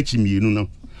or dimachi me, you know,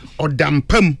 or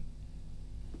dampum.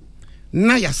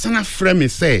 Na ya sana frame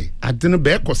say, I didn't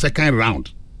bear for second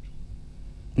round.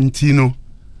 Ntino,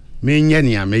 me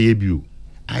nyania me yebu.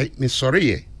 I me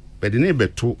sorry, but the neighbor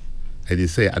too. I did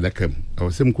say Adakam, I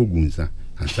was some kugunsa,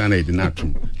 and Sana did not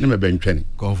to never been training.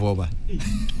 Go forward.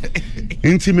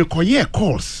 Intime coyer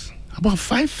calls about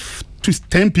 5 to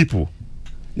 10 people.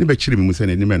 Never children must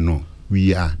say, never know.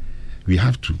 We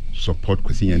have to support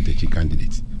Kwesi Nyantakyi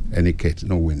candidates. Any Kate,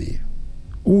 no winning.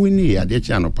 Oh, winning at the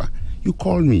Chanopa. You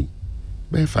called me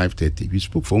by 5:30. We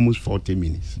spoke for almost 40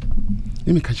 minutes.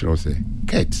 Let me catch you say,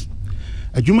 Kate,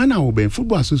 a Jumana Oben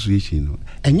Football Association,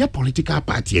 and your political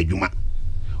party, a Juma.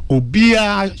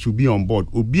 Obia should be on board.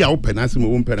 Obia open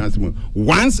asimo.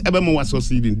 Once ever more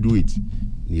associated, do it.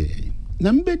 Yeah.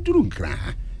 Number two,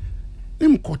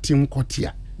 them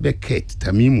kotia. The Kate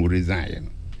Tamimu resign.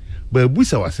 But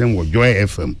Busa was saying Joy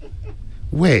FM,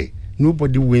 where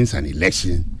nobody wins an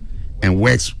election and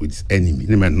works with his enemy.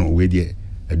 Never know where they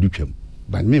do him.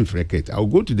 But me and Kate, I'll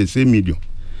go to the same medium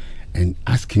and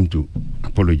ask him to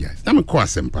apologize. I'm a call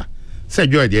semper. Say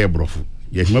Joy the brofu.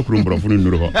 Yes, no room brofu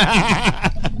no.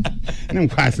 Nem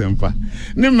kwa semper.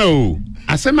 No,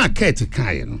 asema Kate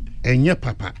Kayen and your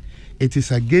papa. It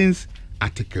is against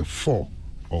Article 4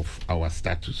 of our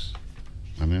status.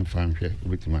 I mean, farm here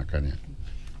with my career.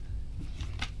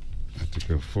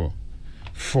 Article 4.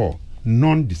 4.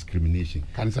 Non-discrimination.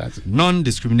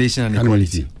 Non-discrimination and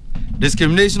equality.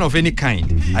 Discrimination of any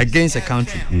kind against a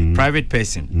country, private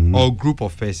person, or group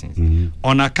of persons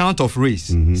on account of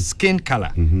race, skin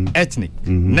color, ethnic,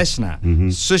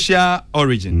 national, social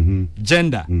origin,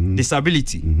 gender,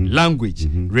 disability, language,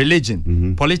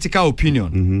 religion, political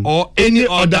opinion, or any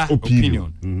other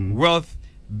opinion, wealth,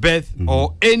 birth,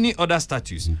 or any other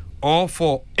status, or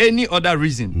for any other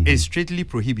reason is strictly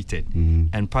prohibited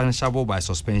and punishable by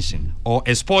suspension or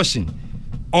expulsion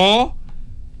or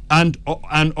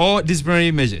all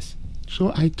disciplinary measures.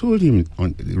 So I told him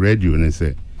on the radio and I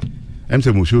said, I'm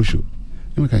saying Mushosho,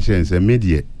 you can say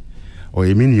media or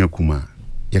a mini kuma,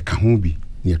 ya kahubi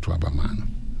near to Abamano.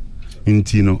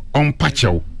 Intino on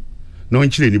Pacho. No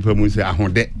Chile Nipamu say I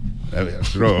hold that.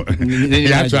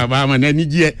 Ya to Abama and any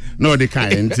year, no the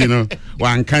kind, you know,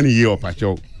 one can year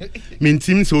Pacho. Mean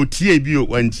team so TABO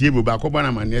when Tiabo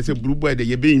Bakobana man, yes, a blue boy that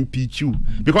you be impeach you.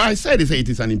 Because I said it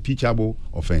is an impeachable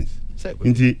offense.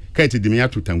 Inti Kate Demia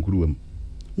to Tankurum.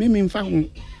 Mimi found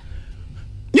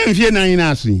Yamfia in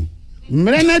Assi.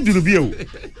 Mrena Durubio.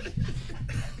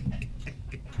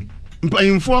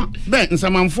 Paying for Ben,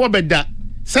 some 4 bed that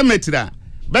cemetery.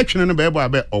 Baction and a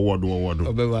baby or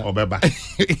Beba.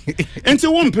 And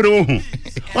so one pero.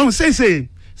 One say,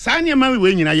 Sanya Mary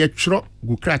when you are your truck,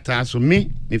 Gukrata, so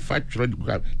me, if I try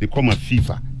they come at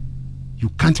FIFA. You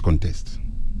can't contest.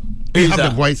 They have the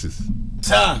voices.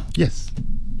 Sir. Yes.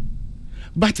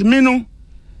 But meno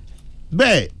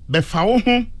be fawo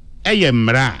ho eye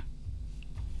mra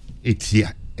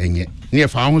etia enye ne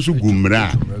fawo so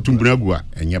gumra tumbra gua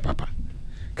enye papa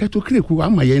kato kreku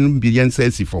ama ye no bi say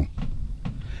form.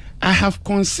 I have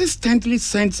consistently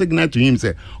sent signal to him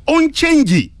say on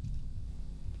change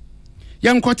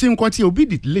young kwati obi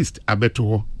the list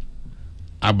abeto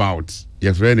about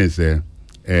your friend is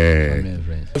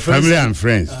family and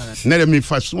friends na me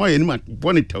fa so ye ni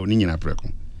bonita oni nyina preko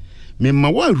me ma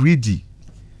wa ready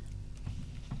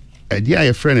a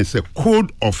dear friend is a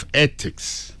code of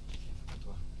ethics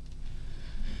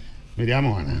me dia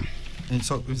mo na and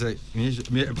so say me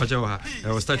pacha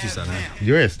status ana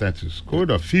your status code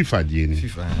of FIFA DNA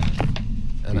FIFA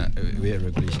and we have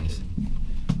regulations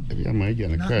e am I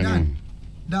gonna can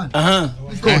done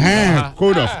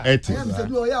code of ethics I say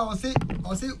do ya o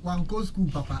say one go school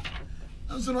papa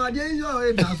so no idea you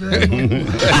are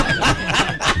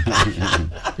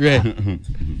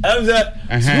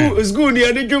school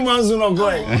near the humans not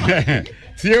going.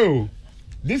 So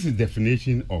this is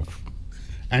definition of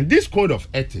and this code of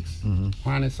ethics.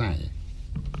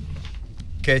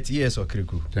 Kate, yes or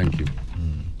Kriku? Thank you.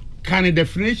 Can a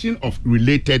definition of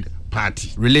related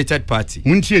party? Related party.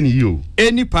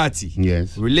 Any party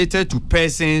related to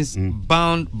persons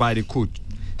bound by the code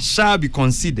shall be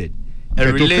considered a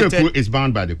related is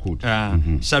bound by the code.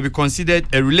 Shall be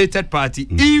considered a related party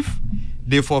if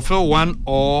they fulfill one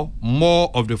or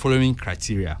more of the following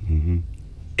criteria.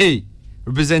 A.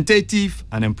 Representative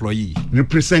and employee.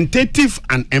 Representative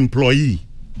and employee.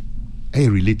 a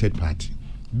related party.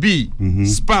 B,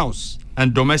 spouse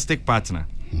and domestic partner.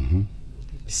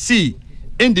 C,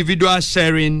 individual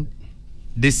sharing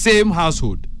the same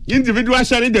household. Individual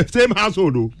sharing the same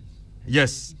household. Oh.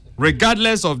 Yes,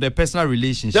 regardless of the personal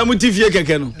relationship. Yes.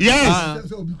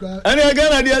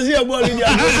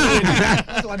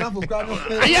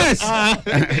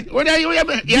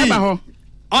 Yes.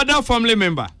 Other family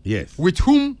member. Yes. With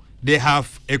whom they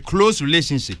have a close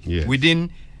relationship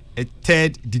within a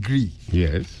third degree.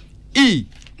 Yes. E,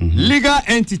 legal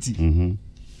entity,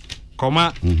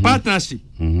 comma, partnership,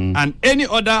 and any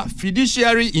other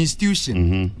fiduciary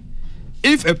institution.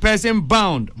 If a person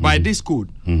bound by this code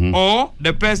or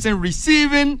the person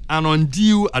receiving an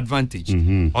undue advantage,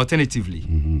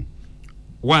 alternatively,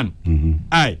 1,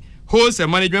 I, holds a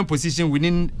management position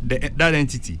within that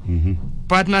entity,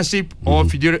 partnership or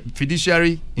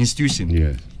fiduciary institution.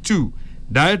 Yes. 2,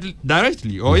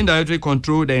 directly or indirectly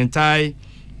control the entire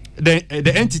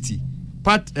the entity,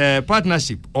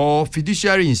 partnership or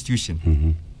fiduciary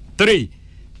institution. 3,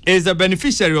 is the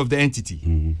beneficiary of the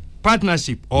entity,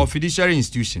 partnership or fiduciary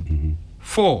institution.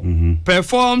 4,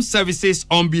 performs services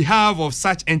on behalf of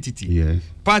such entity,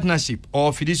 partnership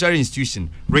or fiduciary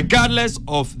institution, regardless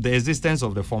of the existence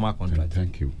of the former contract.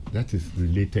 Thank you. That is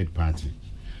related party.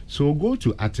 So go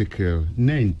to Article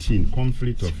 19,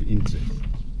 conflict of interest.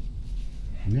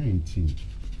 19.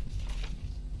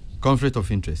 Conflict of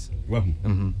interest.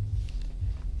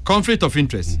 Conflict of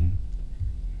interest.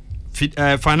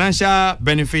 Financial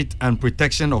benefit and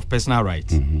protection of personal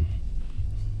rights.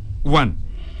 1,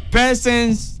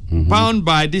 persons bound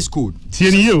by this code.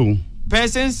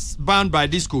 Persons bound by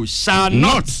this code shall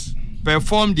not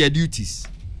perform their duties.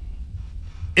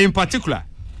 In particular,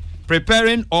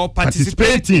 preparing or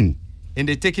participating in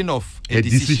the taking of a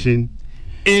decision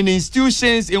in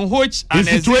institutions in which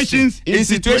institutions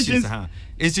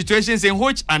in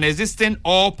which an existing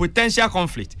or potential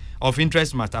conflict of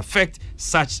interest must affect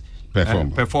such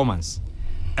performance.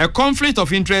 A conflict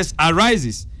of interest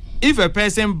arises if a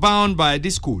person bound by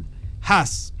this code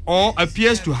has or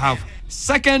appears to have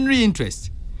secondary interest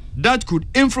that could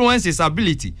influence his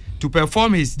ability to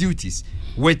perform his duties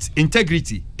with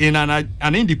integrity in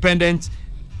an independent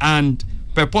and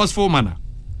purposeful manner.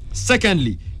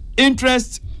 Secondly,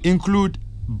 interests include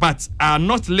but are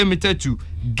not limited to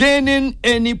gaining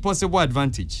any possible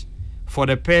advantage for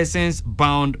the persons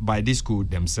bound by this code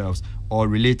themselves or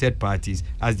related parties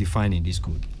as defined in this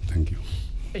code. Thank you.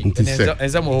 Nti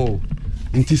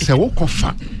se wo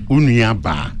kofa onua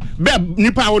ba be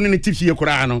nipa woni ne tifie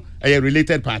kura no a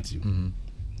related party.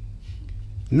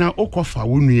 Na o kofa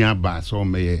onua ba so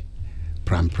meye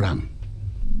pram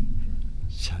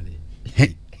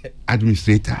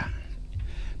administrator.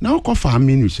 Now call for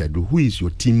Aminu Shado, who is your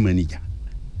team manager.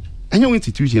 And your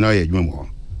institution or your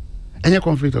and your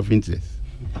conflict of interest.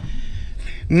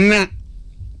 Na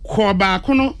Koba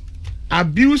Kono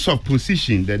abuse of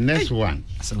position, the next one.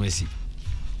 So we see.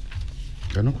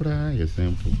 Kanokura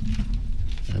example.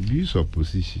 Abuse of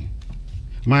position.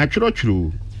 My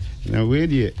true. Now where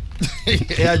the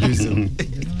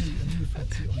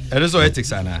and also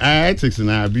ethics and ethics and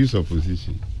abuse of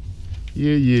position.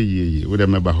 Yeah. What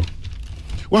am I about?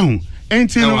 Wow,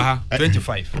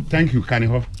 25. Thank you,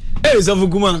 Kaniho. Hey,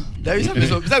 Zavuguma. There is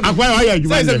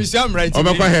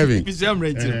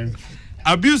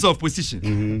abuse of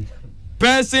position.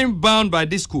 Person bound by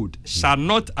this code shall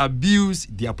not abuse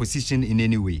their position in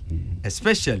any way,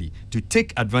 especially to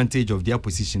take advantage of their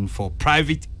position for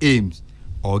private aims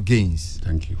or gains.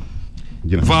 Thank you.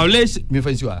 Violation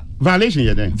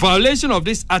of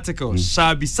this article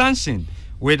shall be sanctioned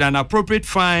with an appropriate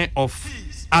fine of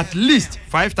at least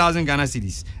 5,000 Ghana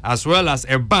cedis, as well as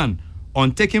a ban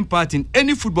on taking part in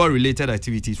any football-related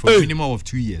activities for a minimum of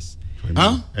 2 years.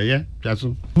 Yeah, that's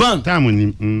all. Ban.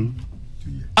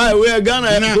 We are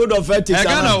Ghana code of ethics.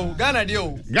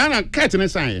 Ghana, Katina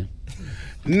say.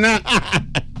 Na,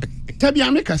 Tabi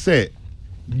America say,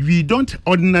 we don't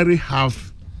ordinarily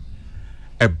have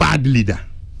a bad leader,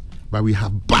 but we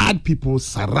have bad people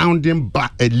surrounding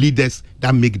leaders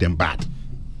that make them bad.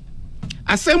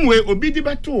 The same way,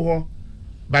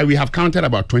 but we have counted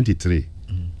about 23.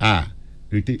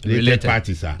 Related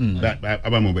parties are.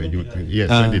 Yes,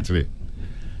 23.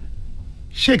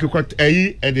 Sheikh Kot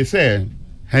they say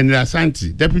Henry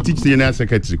Asante, Deputy General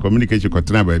Secretary, Communication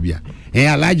Kotrana Babia.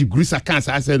 And large Grusa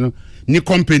Cancer, I said, ni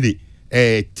company,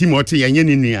 Timothy, and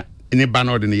any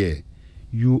banner in the year.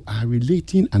 You are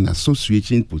relating an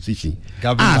association position.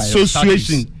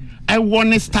 Association. I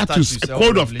want a status, a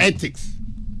code of ethics.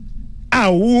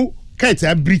 Who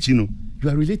can't breach, you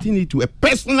are relating it to a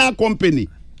personal company.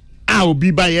 I will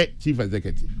be by a chief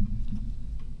executive.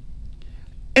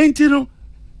 And you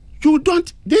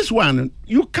don't, this one,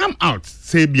 you come out,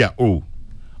 say, oh,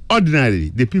 ordinarily,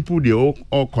 the people, they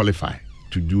all qualify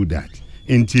to do that.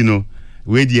 And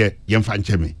where the young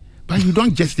but you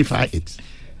don't justify it.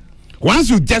 Once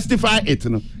you justify it,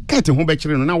 get a home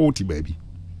now, what baby.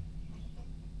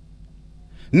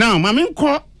 Now, Mammy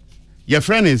call your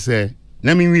friend is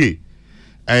Nami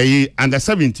under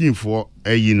 17 for a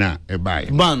yina a buy.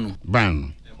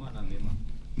 Ban.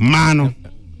 Mano.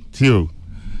 Till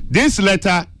this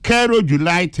letter, Cairo,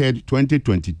 July 3rd,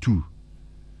 2022.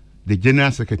 The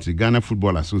General Secretary, Ghana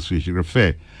Football Association,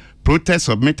 refer protest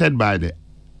submitted by the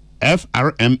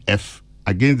FRMF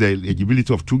against the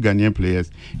eligibility of 2 Ghanaian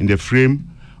players in the frame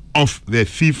of the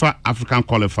FIFA African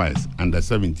qualifiers under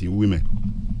 17 women.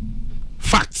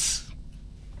 Facts.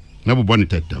 Never born it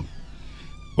down.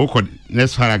 Okay,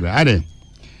 next paragraph.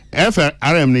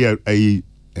 FRMF,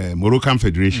 a Moroccan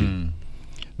Federation.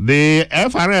 The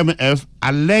FRMF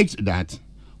alleged that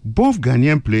both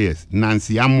Ghanaian players,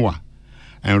 Nancy Amwa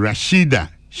and Rashida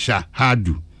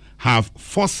Shahadu, have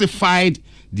falsified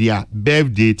their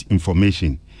birth date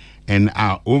information and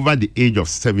are over the age of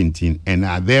 17 and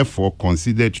are therefore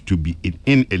considered to be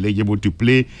ineligible to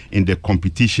play in the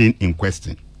competition in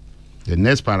question. The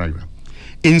next paragraph.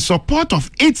 In support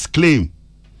of its claim,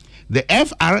 the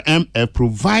FRMF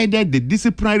provided the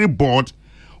disciplinary board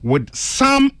with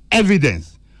some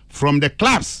evidence from the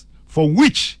clubs for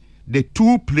which the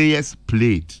 2 players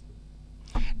played.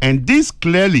 And this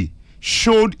clearly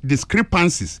showed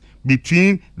discrepancies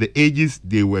between the ages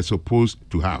they were supposed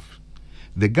to have.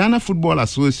 The Ghana Football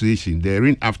Association,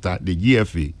 thereafter the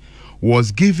GFA,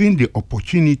 was given the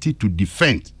opportunity to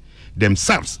defend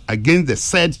themselves against the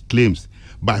said claims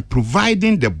by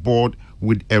providing the board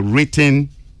with a written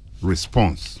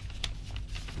response.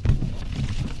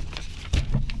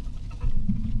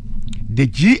 The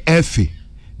GFA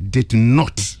did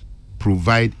not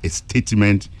provide a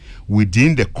statement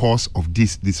within the course of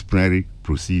these disciplinary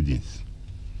proceedings.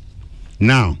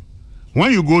 Now,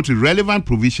 when you go to relevant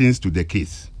provisions to the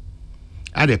case,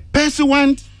 at the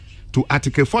pursuant to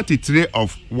Article 43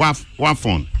 of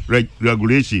WAFON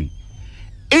regulation,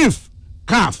 if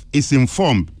CAF is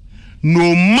informed,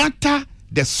 no matter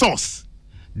the source,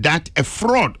 that a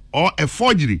fraud or a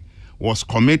forgery was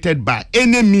committed by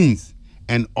any means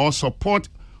and or support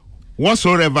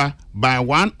whatsoever by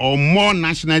one or more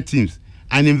national teams,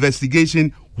 an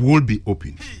investigation will be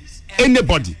opened.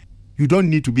 Anybody, you don't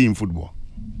need to be in football.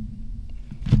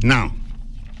 Now,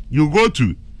 you go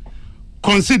to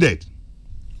considered.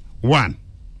 1.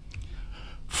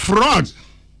 Fraud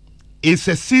is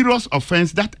a serious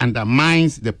offense that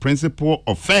undermines the principle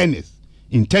of fairness,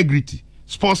 integrity,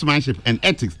 sportsmanship, and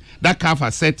ethics that CAF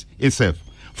has set itself.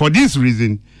 For this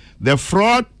reason, the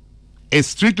fraud is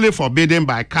strictly forbidden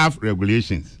by CAF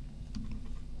regulations.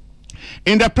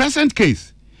 In the present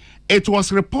case, it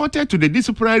was reported to the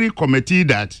disciplinary committee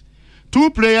that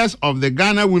 2 players of the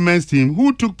Ghana women's team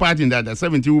who took part in the Under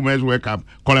 17 Women's World Cup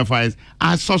qualifiers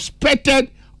are suspected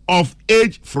of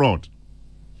age fraud.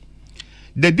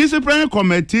 The disciplinary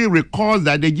committee recalls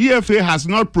that the GFA has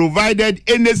not provided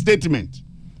any statement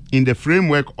in the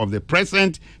framework of the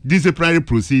present disciplinary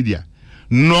procedure,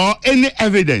 nor any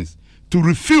evidence to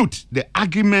refute the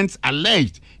arguments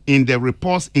alleged in the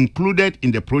reports included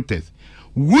in the protest,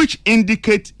 which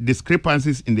indicate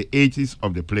discrepancies in the ages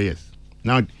of the players.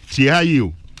 Now,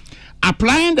 TIU,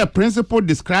 applying the principle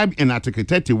described in Article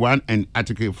 31 and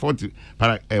Article 45,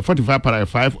 Paragraph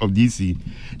 5 of DC,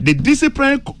 the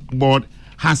disciplinary board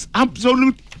has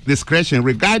absolute discretion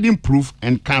regarding proof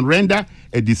and can render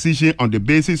a decision on the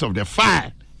basis of the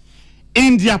file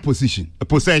in their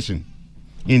possession.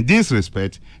 In this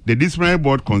respect, the disciplinary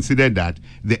board considered that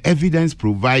the evidence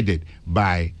provided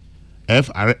by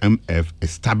FRMF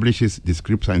establishes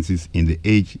discrepancies in the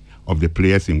age of the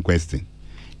players in question.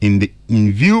 In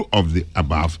view of the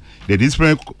above, the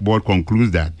disciplinary board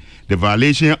concludes that the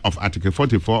violation of Article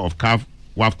 44 of CAF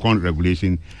WAFCON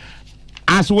regulation,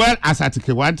 as well as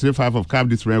Article 135 of CAF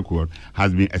disciplinary code,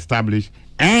 has been established,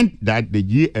 and that the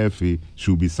GFA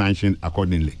should be sanctioned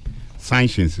accordingly.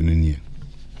 Sanctions in the near.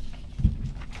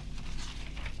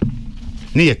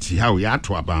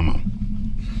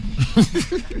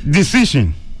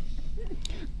 Decision.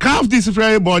 CAF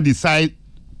disciplinary board decide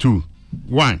to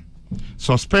 1.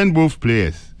 Suspend both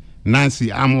players,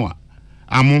 Nancy Amu,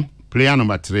 player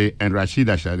number 3, and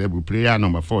Rashida Shadebu, player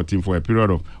number 14, for a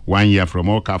period of 1 year from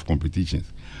all CAF competitions.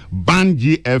 Ban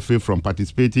GFA from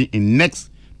participating in next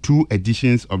 2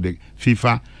 editions of the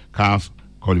FIFA CAF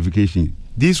qualification.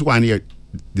 This 1 year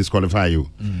disqualify you.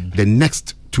 The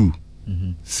next 2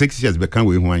 6 years become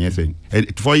we who are saying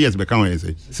 4 years become we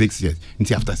say 6 years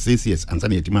until after 6 years and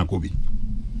sani etima kobi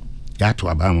ya to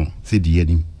abamo say the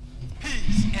yedim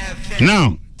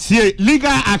now see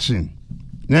legal action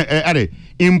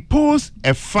impose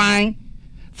a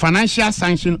financial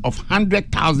sanction of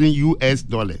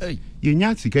 $100,000 you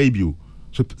nya sika ibio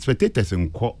so spectators in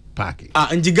court park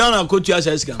in Ghana ko tu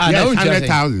asa sika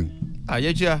 $100,000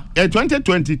 yechia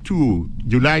 2022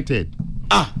 July 3rd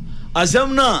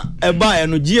asem na eba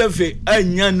no GFA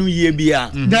anya no ye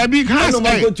bia there be has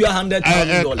no go to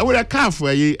 $100,000 with a car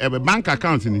for a bank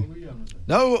account ni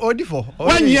no odi for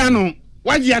 1 year no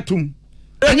what year tum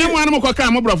anya mo anu ko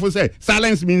ka mo brofo say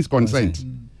silence means consent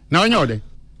na onye ode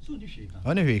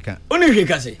oni hweka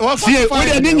say see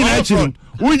we dey nyina chiru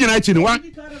we nyina chiru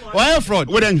why fraud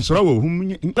we dey nsoro wo hum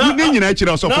nyina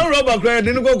chiru so na robber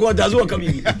credit ni go go dazo ka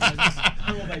bi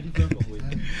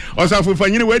also for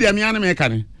nyini we dey me anu me ka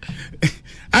ni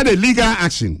at the legal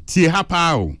action tie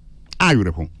hapao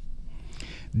ayurepo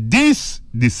this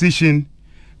decision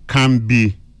can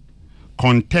be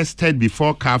contested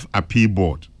before CAF appeal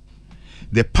board.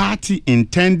 The party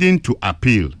intending to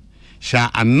appeal shall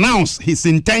announce his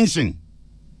intention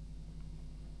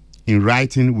in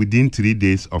writing within 3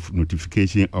 days of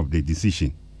notification of the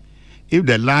decision. If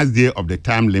the last day of the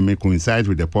time limit coincides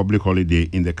with the public holiday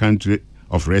in the country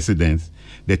of residence,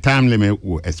 the time limit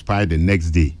will expire the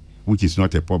next day, which is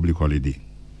not a public holiday.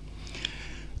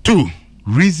 2.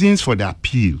 Reasons for the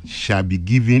appeal shall be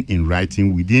given in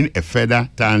writing within a further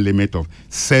time limit of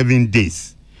 7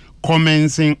 days,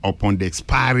 commencing upon the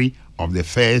expiry of the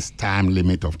first time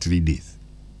limit of 3 days.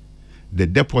 The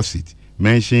deposit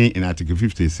mentioned in Article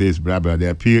 50 says, the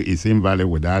appeal is invalid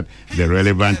without the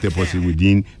relevant deposit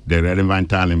within the relevant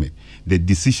time limit. The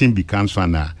decision becomes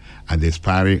final at the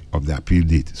expiry of the appeal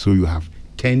date. So you have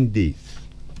 10 days.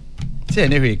 3,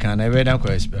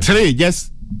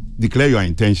 just declare your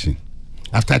intention.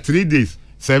 After 3 days,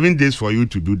 7 days for you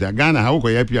to do that. Ghana, how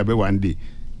can you help you about 1 day?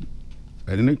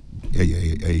 I don't know,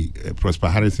 Prosper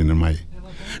Harris in the mind.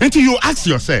 Until you ask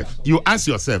yourself,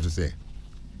 say,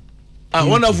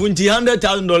 one of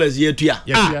 $100,000 year to ya.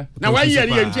 Now why you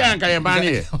here in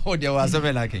Kayabani? Oh, there was a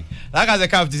lacking. Like as a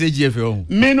calf to say GFO.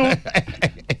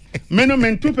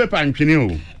 Men 2 paper and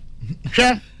Pinio.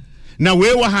 Sure. Now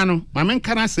where were Hano? My man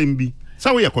cannot send me.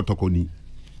 So we are Kotokoni.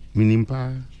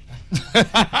 Minimpa.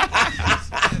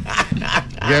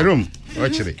 Jerome,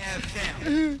 actually.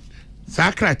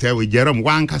 Sakrate with Jerome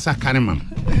one Casa Canimam.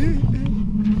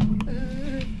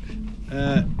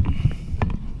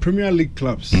 Premier League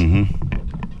clubs.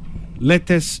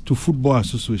 Letters to Football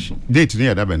Association. Date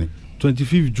near Dabani.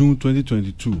 25th June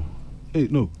 2022. Hey,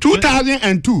 no.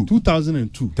 2002.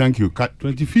 2002. Thank you.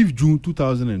 25th June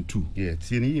 2002. Yeah,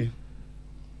 it's in a year.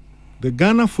 The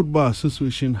Ghana Football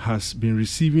Association has been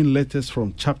receiving letters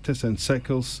from chapters and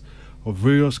circles of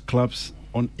various clubs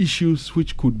on issues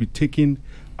which could be taken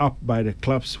up by the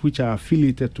clubs which are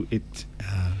affiliated to it.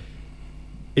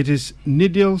 It is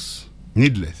needless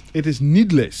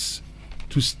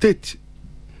to state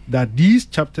that these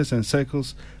chapters and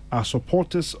circles are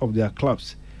supporters of their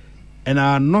clubs and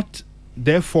are not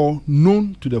therefore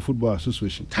known to the Football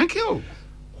Association. Thank you.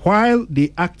 While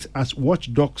they act as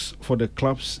watchdogs for the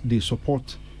clubs they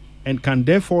support and can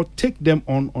therefore take them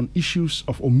on issues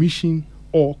of omission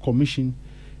or commission,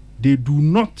 they do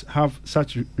not have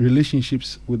such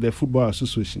relationships with the Football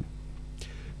Association.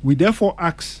 We therefore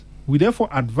advise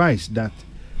that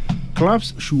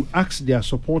clubs should ask their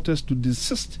supporters to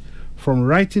desist from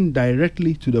writing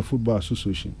directly to the Football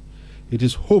Association. It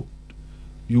is hoped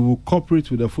you will cooperate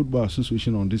with the Football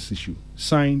Association on this issue.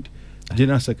 Signed,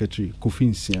 General Secretary Kofi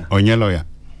Nsia. On your lawyer.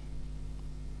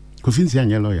 Kofi Nsia,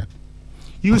 your lawyer.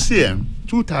 You see,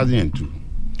 2002.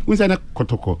 We said that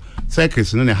Kotoko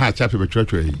circus and a hard chapter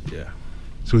church. Yeah.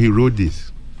 So he wrote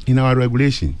this in our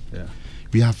regulation. Yeah.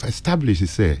 We have established,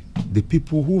 say, the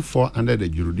people who fall under the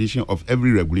jurisdiction of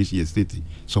every regulation is stated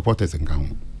supporters and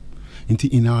count.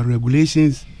 In our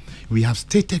regulations, we have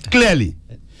stated clearly.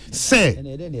 Say,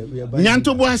 we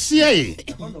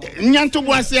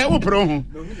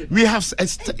have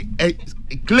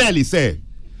clearly said,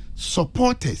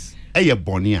 supporters,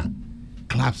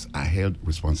 clubs are held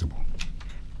responsible.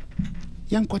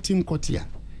 Young Kotia,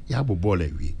 Yabo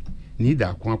Bolewi, need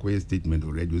a Kwankwe statement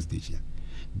or radio station.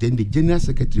 Then the General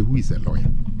Secretary, who is a lawyer,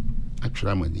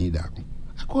 actually, I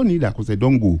call Nida, say,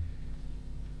 don't go.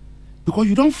 Because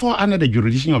you don't fall under the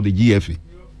jurisdiction of the GFA.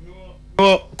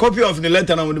 Copy of the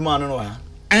letter now with the man.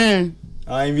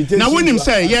 Now when him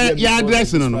say, yeah,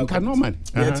 addressing on can no man.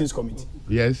 Committee.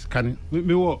 Yes, can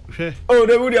me what? Oh,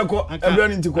 they would have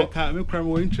everyone into I can't make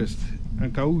more interest.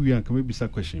 Anka we anka maybe some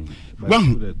question.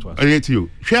 Alright you.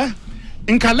 Share.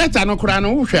 Inka letter no kura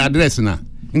no share address na.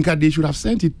 Inka they should have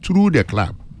sent it through the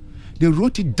club. They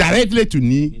wrote it directly to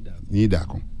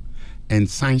Nidakon and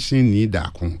sanctioned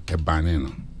Nidakon a banana.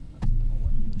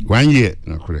 1 year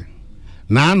no kure.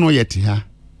 Na no yet here.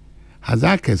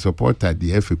 Hazake supported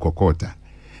the FA Kokota.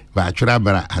 But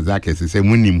Churabara Hazake say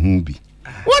munim hubi.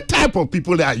 What type of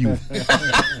people are you?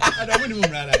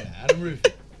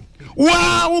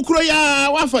 Wow,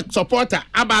 Ukroya, what for supporter?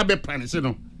 Ababe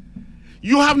Pranisino.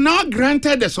 You have now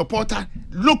granted the supporter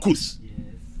locus.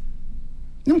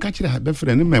 Nim catch that be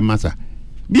friend, nim massa.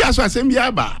 Be as I say, be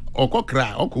aba, or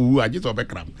cockra, or coo, I just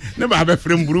obecram. Never have a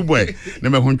friend, blue boy.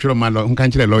 Never huncho malo,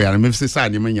 country lawyer, and if say,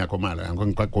 you mean Yakomala, I'm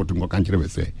going to quote to country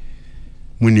say.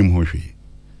 Munim Hoshi.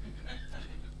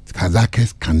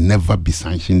 Kazakhs can never be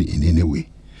sanctioned in any way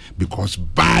because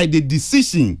by the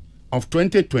decision of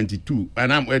 2022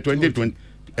 and I'm 2020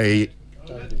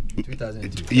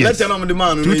 2002. Yes. Let's tell them the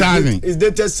man 2000 is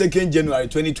dated 2nd January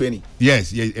 2020.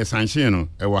 Yes, a sanction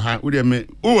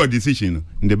no decision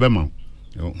in the Bema.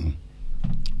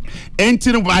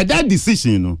 And by that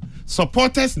decision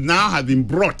supporters now have been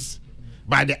brought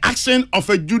by the action of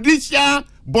a judicial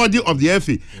body of the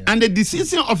FA, and the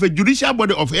decision of a judicial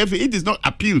body of FA, it is not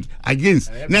appealed against.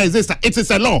 It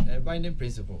is a law. A binding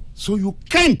principle. So you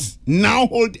can't now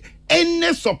hold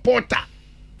any supporter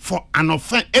for an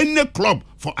offense, any club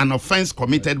for an offense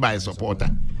committed by a supporter.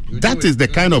 That is the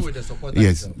kind of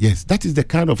yes, that is the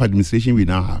kind of administration we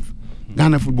now have.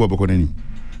 Ghana football bokoneni.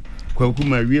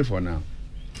 Kwakuma we for now.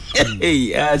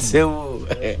 Hey,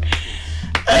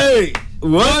 hey,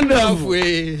 wonderful.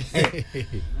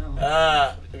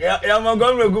 Ya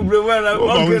magomre gubrewa na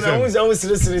okay na unza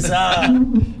usiri sa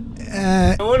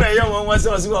wona ya wonwa se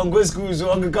o go school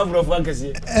so o ka from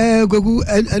fakasi gogu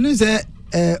enu se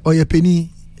oyepeni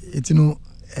etino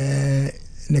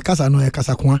ne kasa no e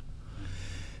kasa kwa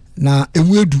na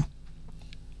emu edu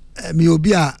mi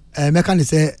obi a meka ne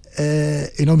se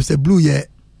se blue ye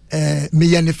me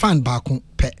ye ne fan ba ko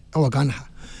pe e wo Ghana ha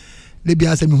le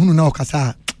bia se me hunu na o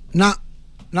kasa na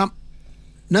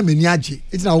meni age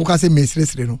it na wo ka say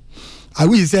mesresre no I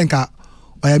wish say nka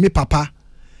oyemi papa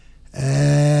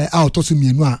a otoso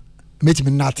mienu a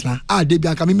metimi na atena a de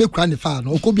bia nka me mekura ne fa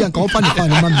no okobia nka wo fa ne fa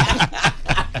no mami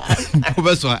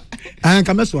obeso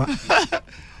nka meso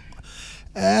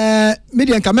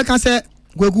media nka meka say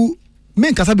gwagu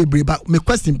me nka sa bebre ba me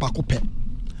question pa ko pe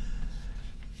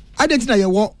identity na ye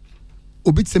wo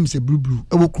obi tsem se blue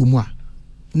e wo kromu a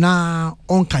na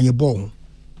onka ye ball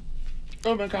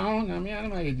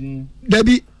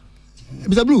Debbie,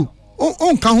 Mr. Blue,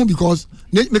 on count because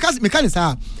mechanics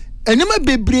are and never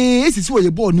be brave. Is what you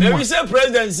born. Let say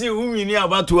presidency who we know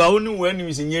about to our own when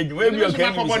we sing. Maybe you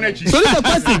can. So this a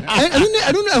question.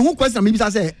 I don't know who question. Maybe I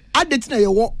say, I didn't know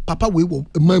your papa we were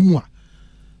memoir.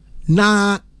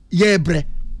 Na yebre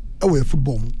away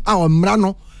football. Our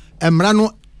Mrano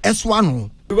S1.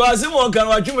 Because someone can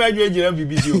watch you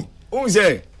BBC. Who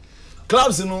say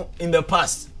clubs in the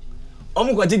past.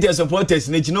 Their supporters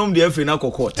the FA na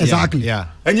court. Exactly. Yeah.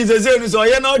 And you say so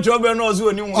you now trouble no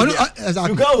so you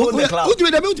exactly. You can't hold the club.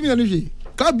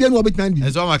 Club be no bit man.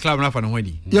 That's why my club na for no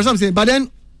wedi. You know what I'm saying? But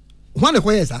then when the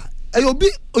question is e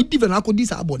obi different akọ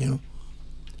dis abone no.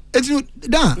 Etu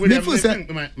da me feel say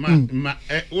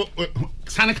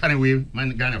sana kan we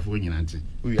man Ghana for nyina nti.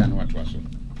 We are no what so.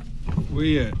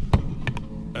 We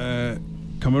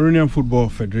Cameroonian Football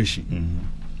Federation.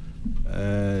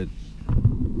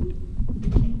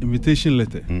 Invitation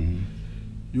letter.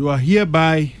 You are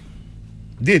hereby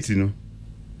date,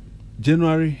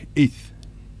 January 8th,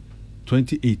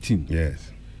 2018.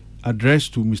 Yes.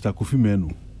 Addressed to Mr. Kofi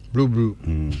Menu. Blue.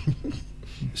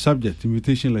 Subject,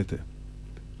 invitation letter.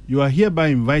 You are hereby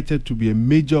invited to be a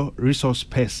major resource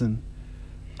person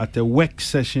at a work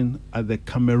session at the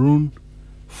Cameroon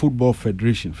Football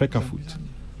Federation, FECAFOOT,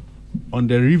 on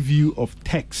the review of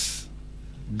texts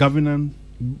governing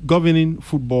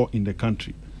football in the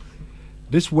country.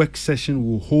 This work session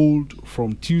will hold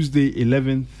from Thursday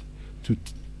 11th to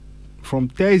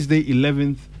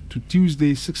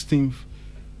Tuesday 16th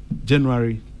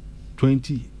January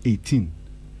 2018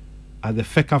 at the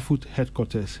FECAFOOT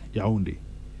headquarters, Yaoundé.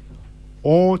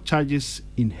 All charges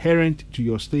inherent to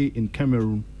your stay in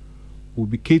Cameroon will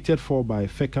be catered for by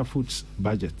FECAFOOT's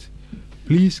budget.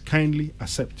 Please kindly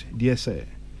accept, dear sir,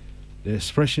 the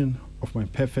expression of my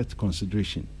perfect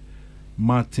consideration.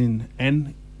 Martin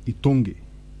N. Itonge,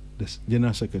 the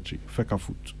General Secretary,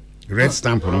 FECAFOOT. Red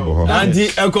stamp on boho. Auntie,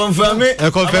 confirm it.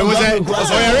 Confirm say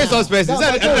so your resource person.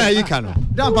 Say you can.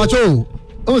 Dan pacho.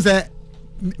 O say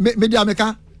media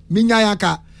meka, minya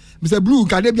yaka. Mr. Blue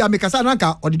kade bia me kasa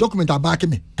nanka or the document back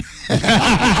me.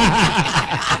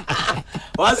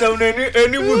 What's any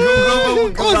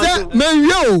men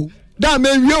yo that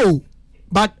men yo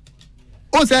but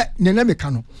o say nene me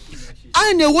kano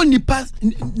I ne won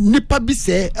nipa bi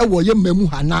say e wo ye mamu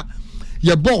hana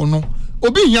ye ball no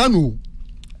obi hia no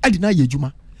adi na ye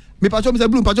juma me pacho Mr.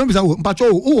 Blue pacho pacho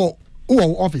o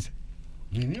office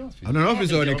an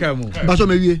office or the camo pacho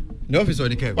me wie the office or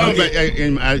the camo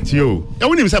you I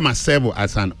wouldn't say myself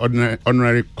as an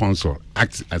honorary consul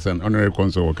act as an honorary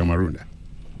consul of Cameroon.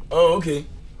 Oh, okay.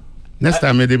 Next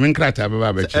time, they didn't crack up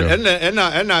about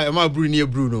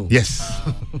Bruno. Yes.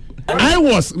 I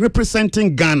was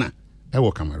representing Ghana. I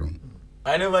was Cameroon.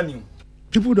 I never knew.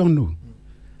 People don't know.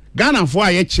 Ghana for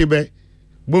I chebe.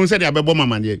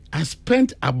 I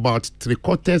spent about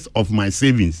 3/4 of my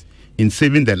savings in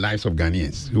saving the lives of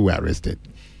Ghanaians who were arrested.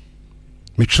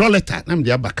 Metroletter, I'm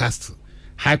the Abacast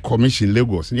High Commission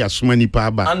Lagos. There are so many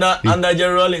power under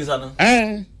General Rollins.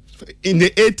 In the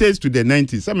 80s to the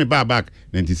 90s, some back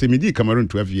 90s, me did Cameroon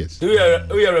 12 years. We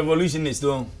are revolutionists,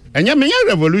 though. And you're a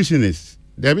revolutionist.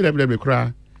 They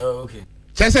cry. Oh, okay.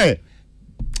 Say,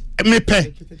 me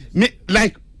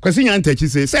like, because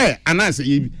you say, and I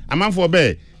say, I'm on for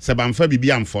bed, Sabam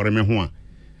Fabi, I'm for me.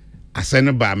 I send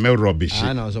about me rubbish.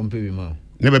 I know some people, man.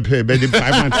 Never pay better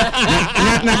 5 months.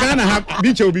 Nagana have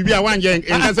beach will be a 1 year,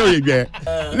 and that's all you get.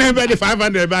 Never the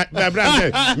 500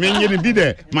 brand. Meaning be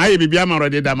there. My baby, I'm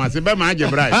already damas, but my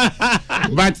bride.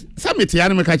 But some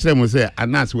Italian catch them will say,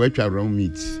 and that's where you are wrong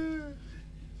meat.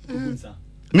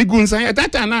 Me gunsa at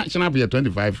that time, should not be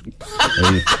 25.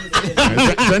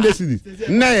 20 cities.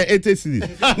 Nay, 80 cities.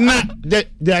 Now,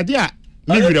 the idea.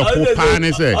 Maybe the whole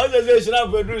pan say. How does they should have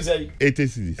produced 80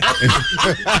 cities.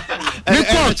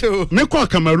 Me call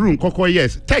Cameroon, Coco,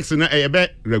 yes. Text in a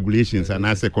regulations and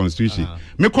as a constitution.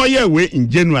 Me call your way in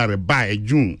January by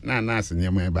June. Now,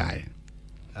 buy.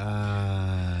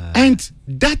 And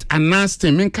that announced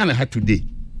me kind of had today.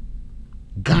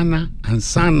 Ghana and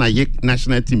Sana Yek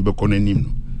national team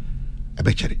Bekonenim. A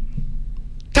betchery.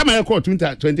 Tama call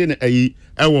 20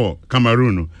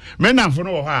 Cameroon. Men are for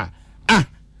no ha.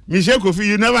 Michel Kofi,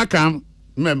 you never come.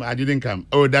 Remember, I didn't come.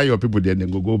 Oh, that your people then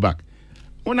go back.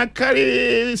 When I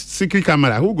carry secret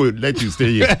camera, who go let you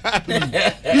stay here?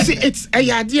 You see, it's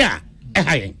a idea.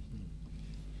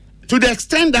 To the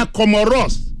extent that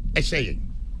Comoros,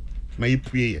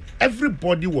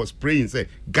 everybody was praying, say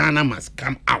Ghana must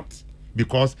come out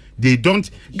because they don't.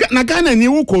 Na Ghana ni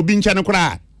uko bincha na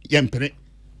kura yempere.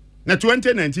 Na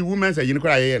 2019 women say you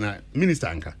kura na minister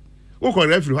anka. Uko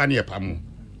referee hani ya pamu.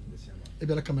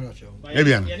 Ebela camera show.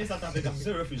 Ebian. South Africa,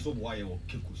 say referee so boy o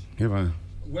kekus. Yeah.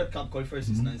 World Cup qualifiers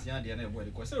is Nansia the na boy.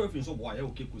 Say referee so boy o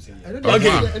kekus. Okay.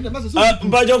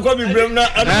 Mbajo ko bi brem na.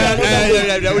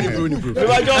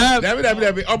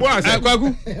 David. Obo ase.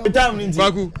 Kwaku.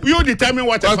 You determine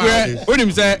what Kwaku.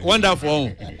 Onim say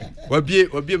wonderful.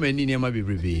 Wabie mani niam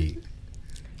bebrebe.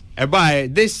 Eba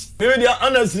this maybe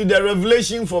honestly the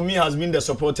revelation for me has been the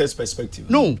supporters' perspective.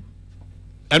 No.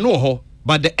 I know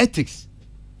but the ethics.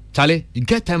 Charlie, you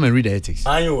get time and read the ethics.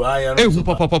 I know.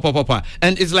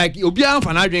 And it's like you'll be out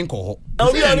for an arguing call.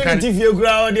 No,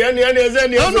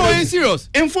 serious.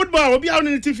 In football, we'll be out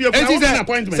in the TV.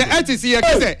 Appointment. Say ethics here.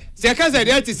 Say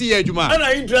the ethics here, Juma. And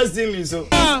interestingly so.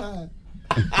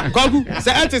 Kwaku,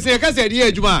 say ethics here.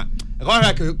 Here, Juma.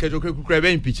 I'm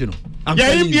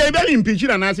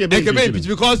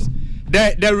because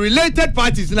the related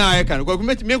parties now I can go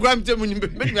make me grab me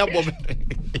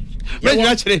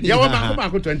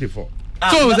 24.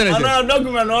 So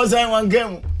document no sign one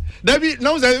game. David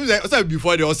no say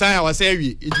before the sign I was say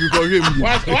it will go him.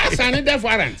 What sign the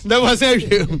warrant? That was say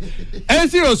and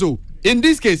seriously in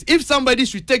this case if somebody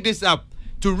should take this up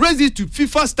to raise it to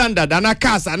FIFA standard and a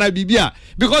cast and a bibia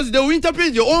because they will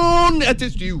interpret your own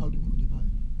ethics to you.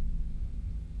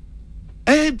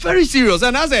 Very serious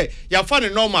and I say you're funny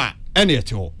normal any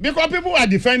at all because people are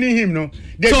defending him no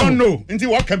they don't know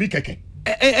until what can be keke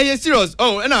serious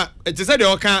and it is said they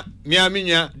all can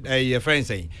me friend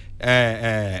saying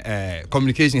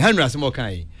communication Henry Asimo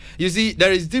kan you see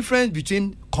there is difference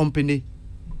between company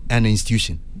and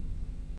institution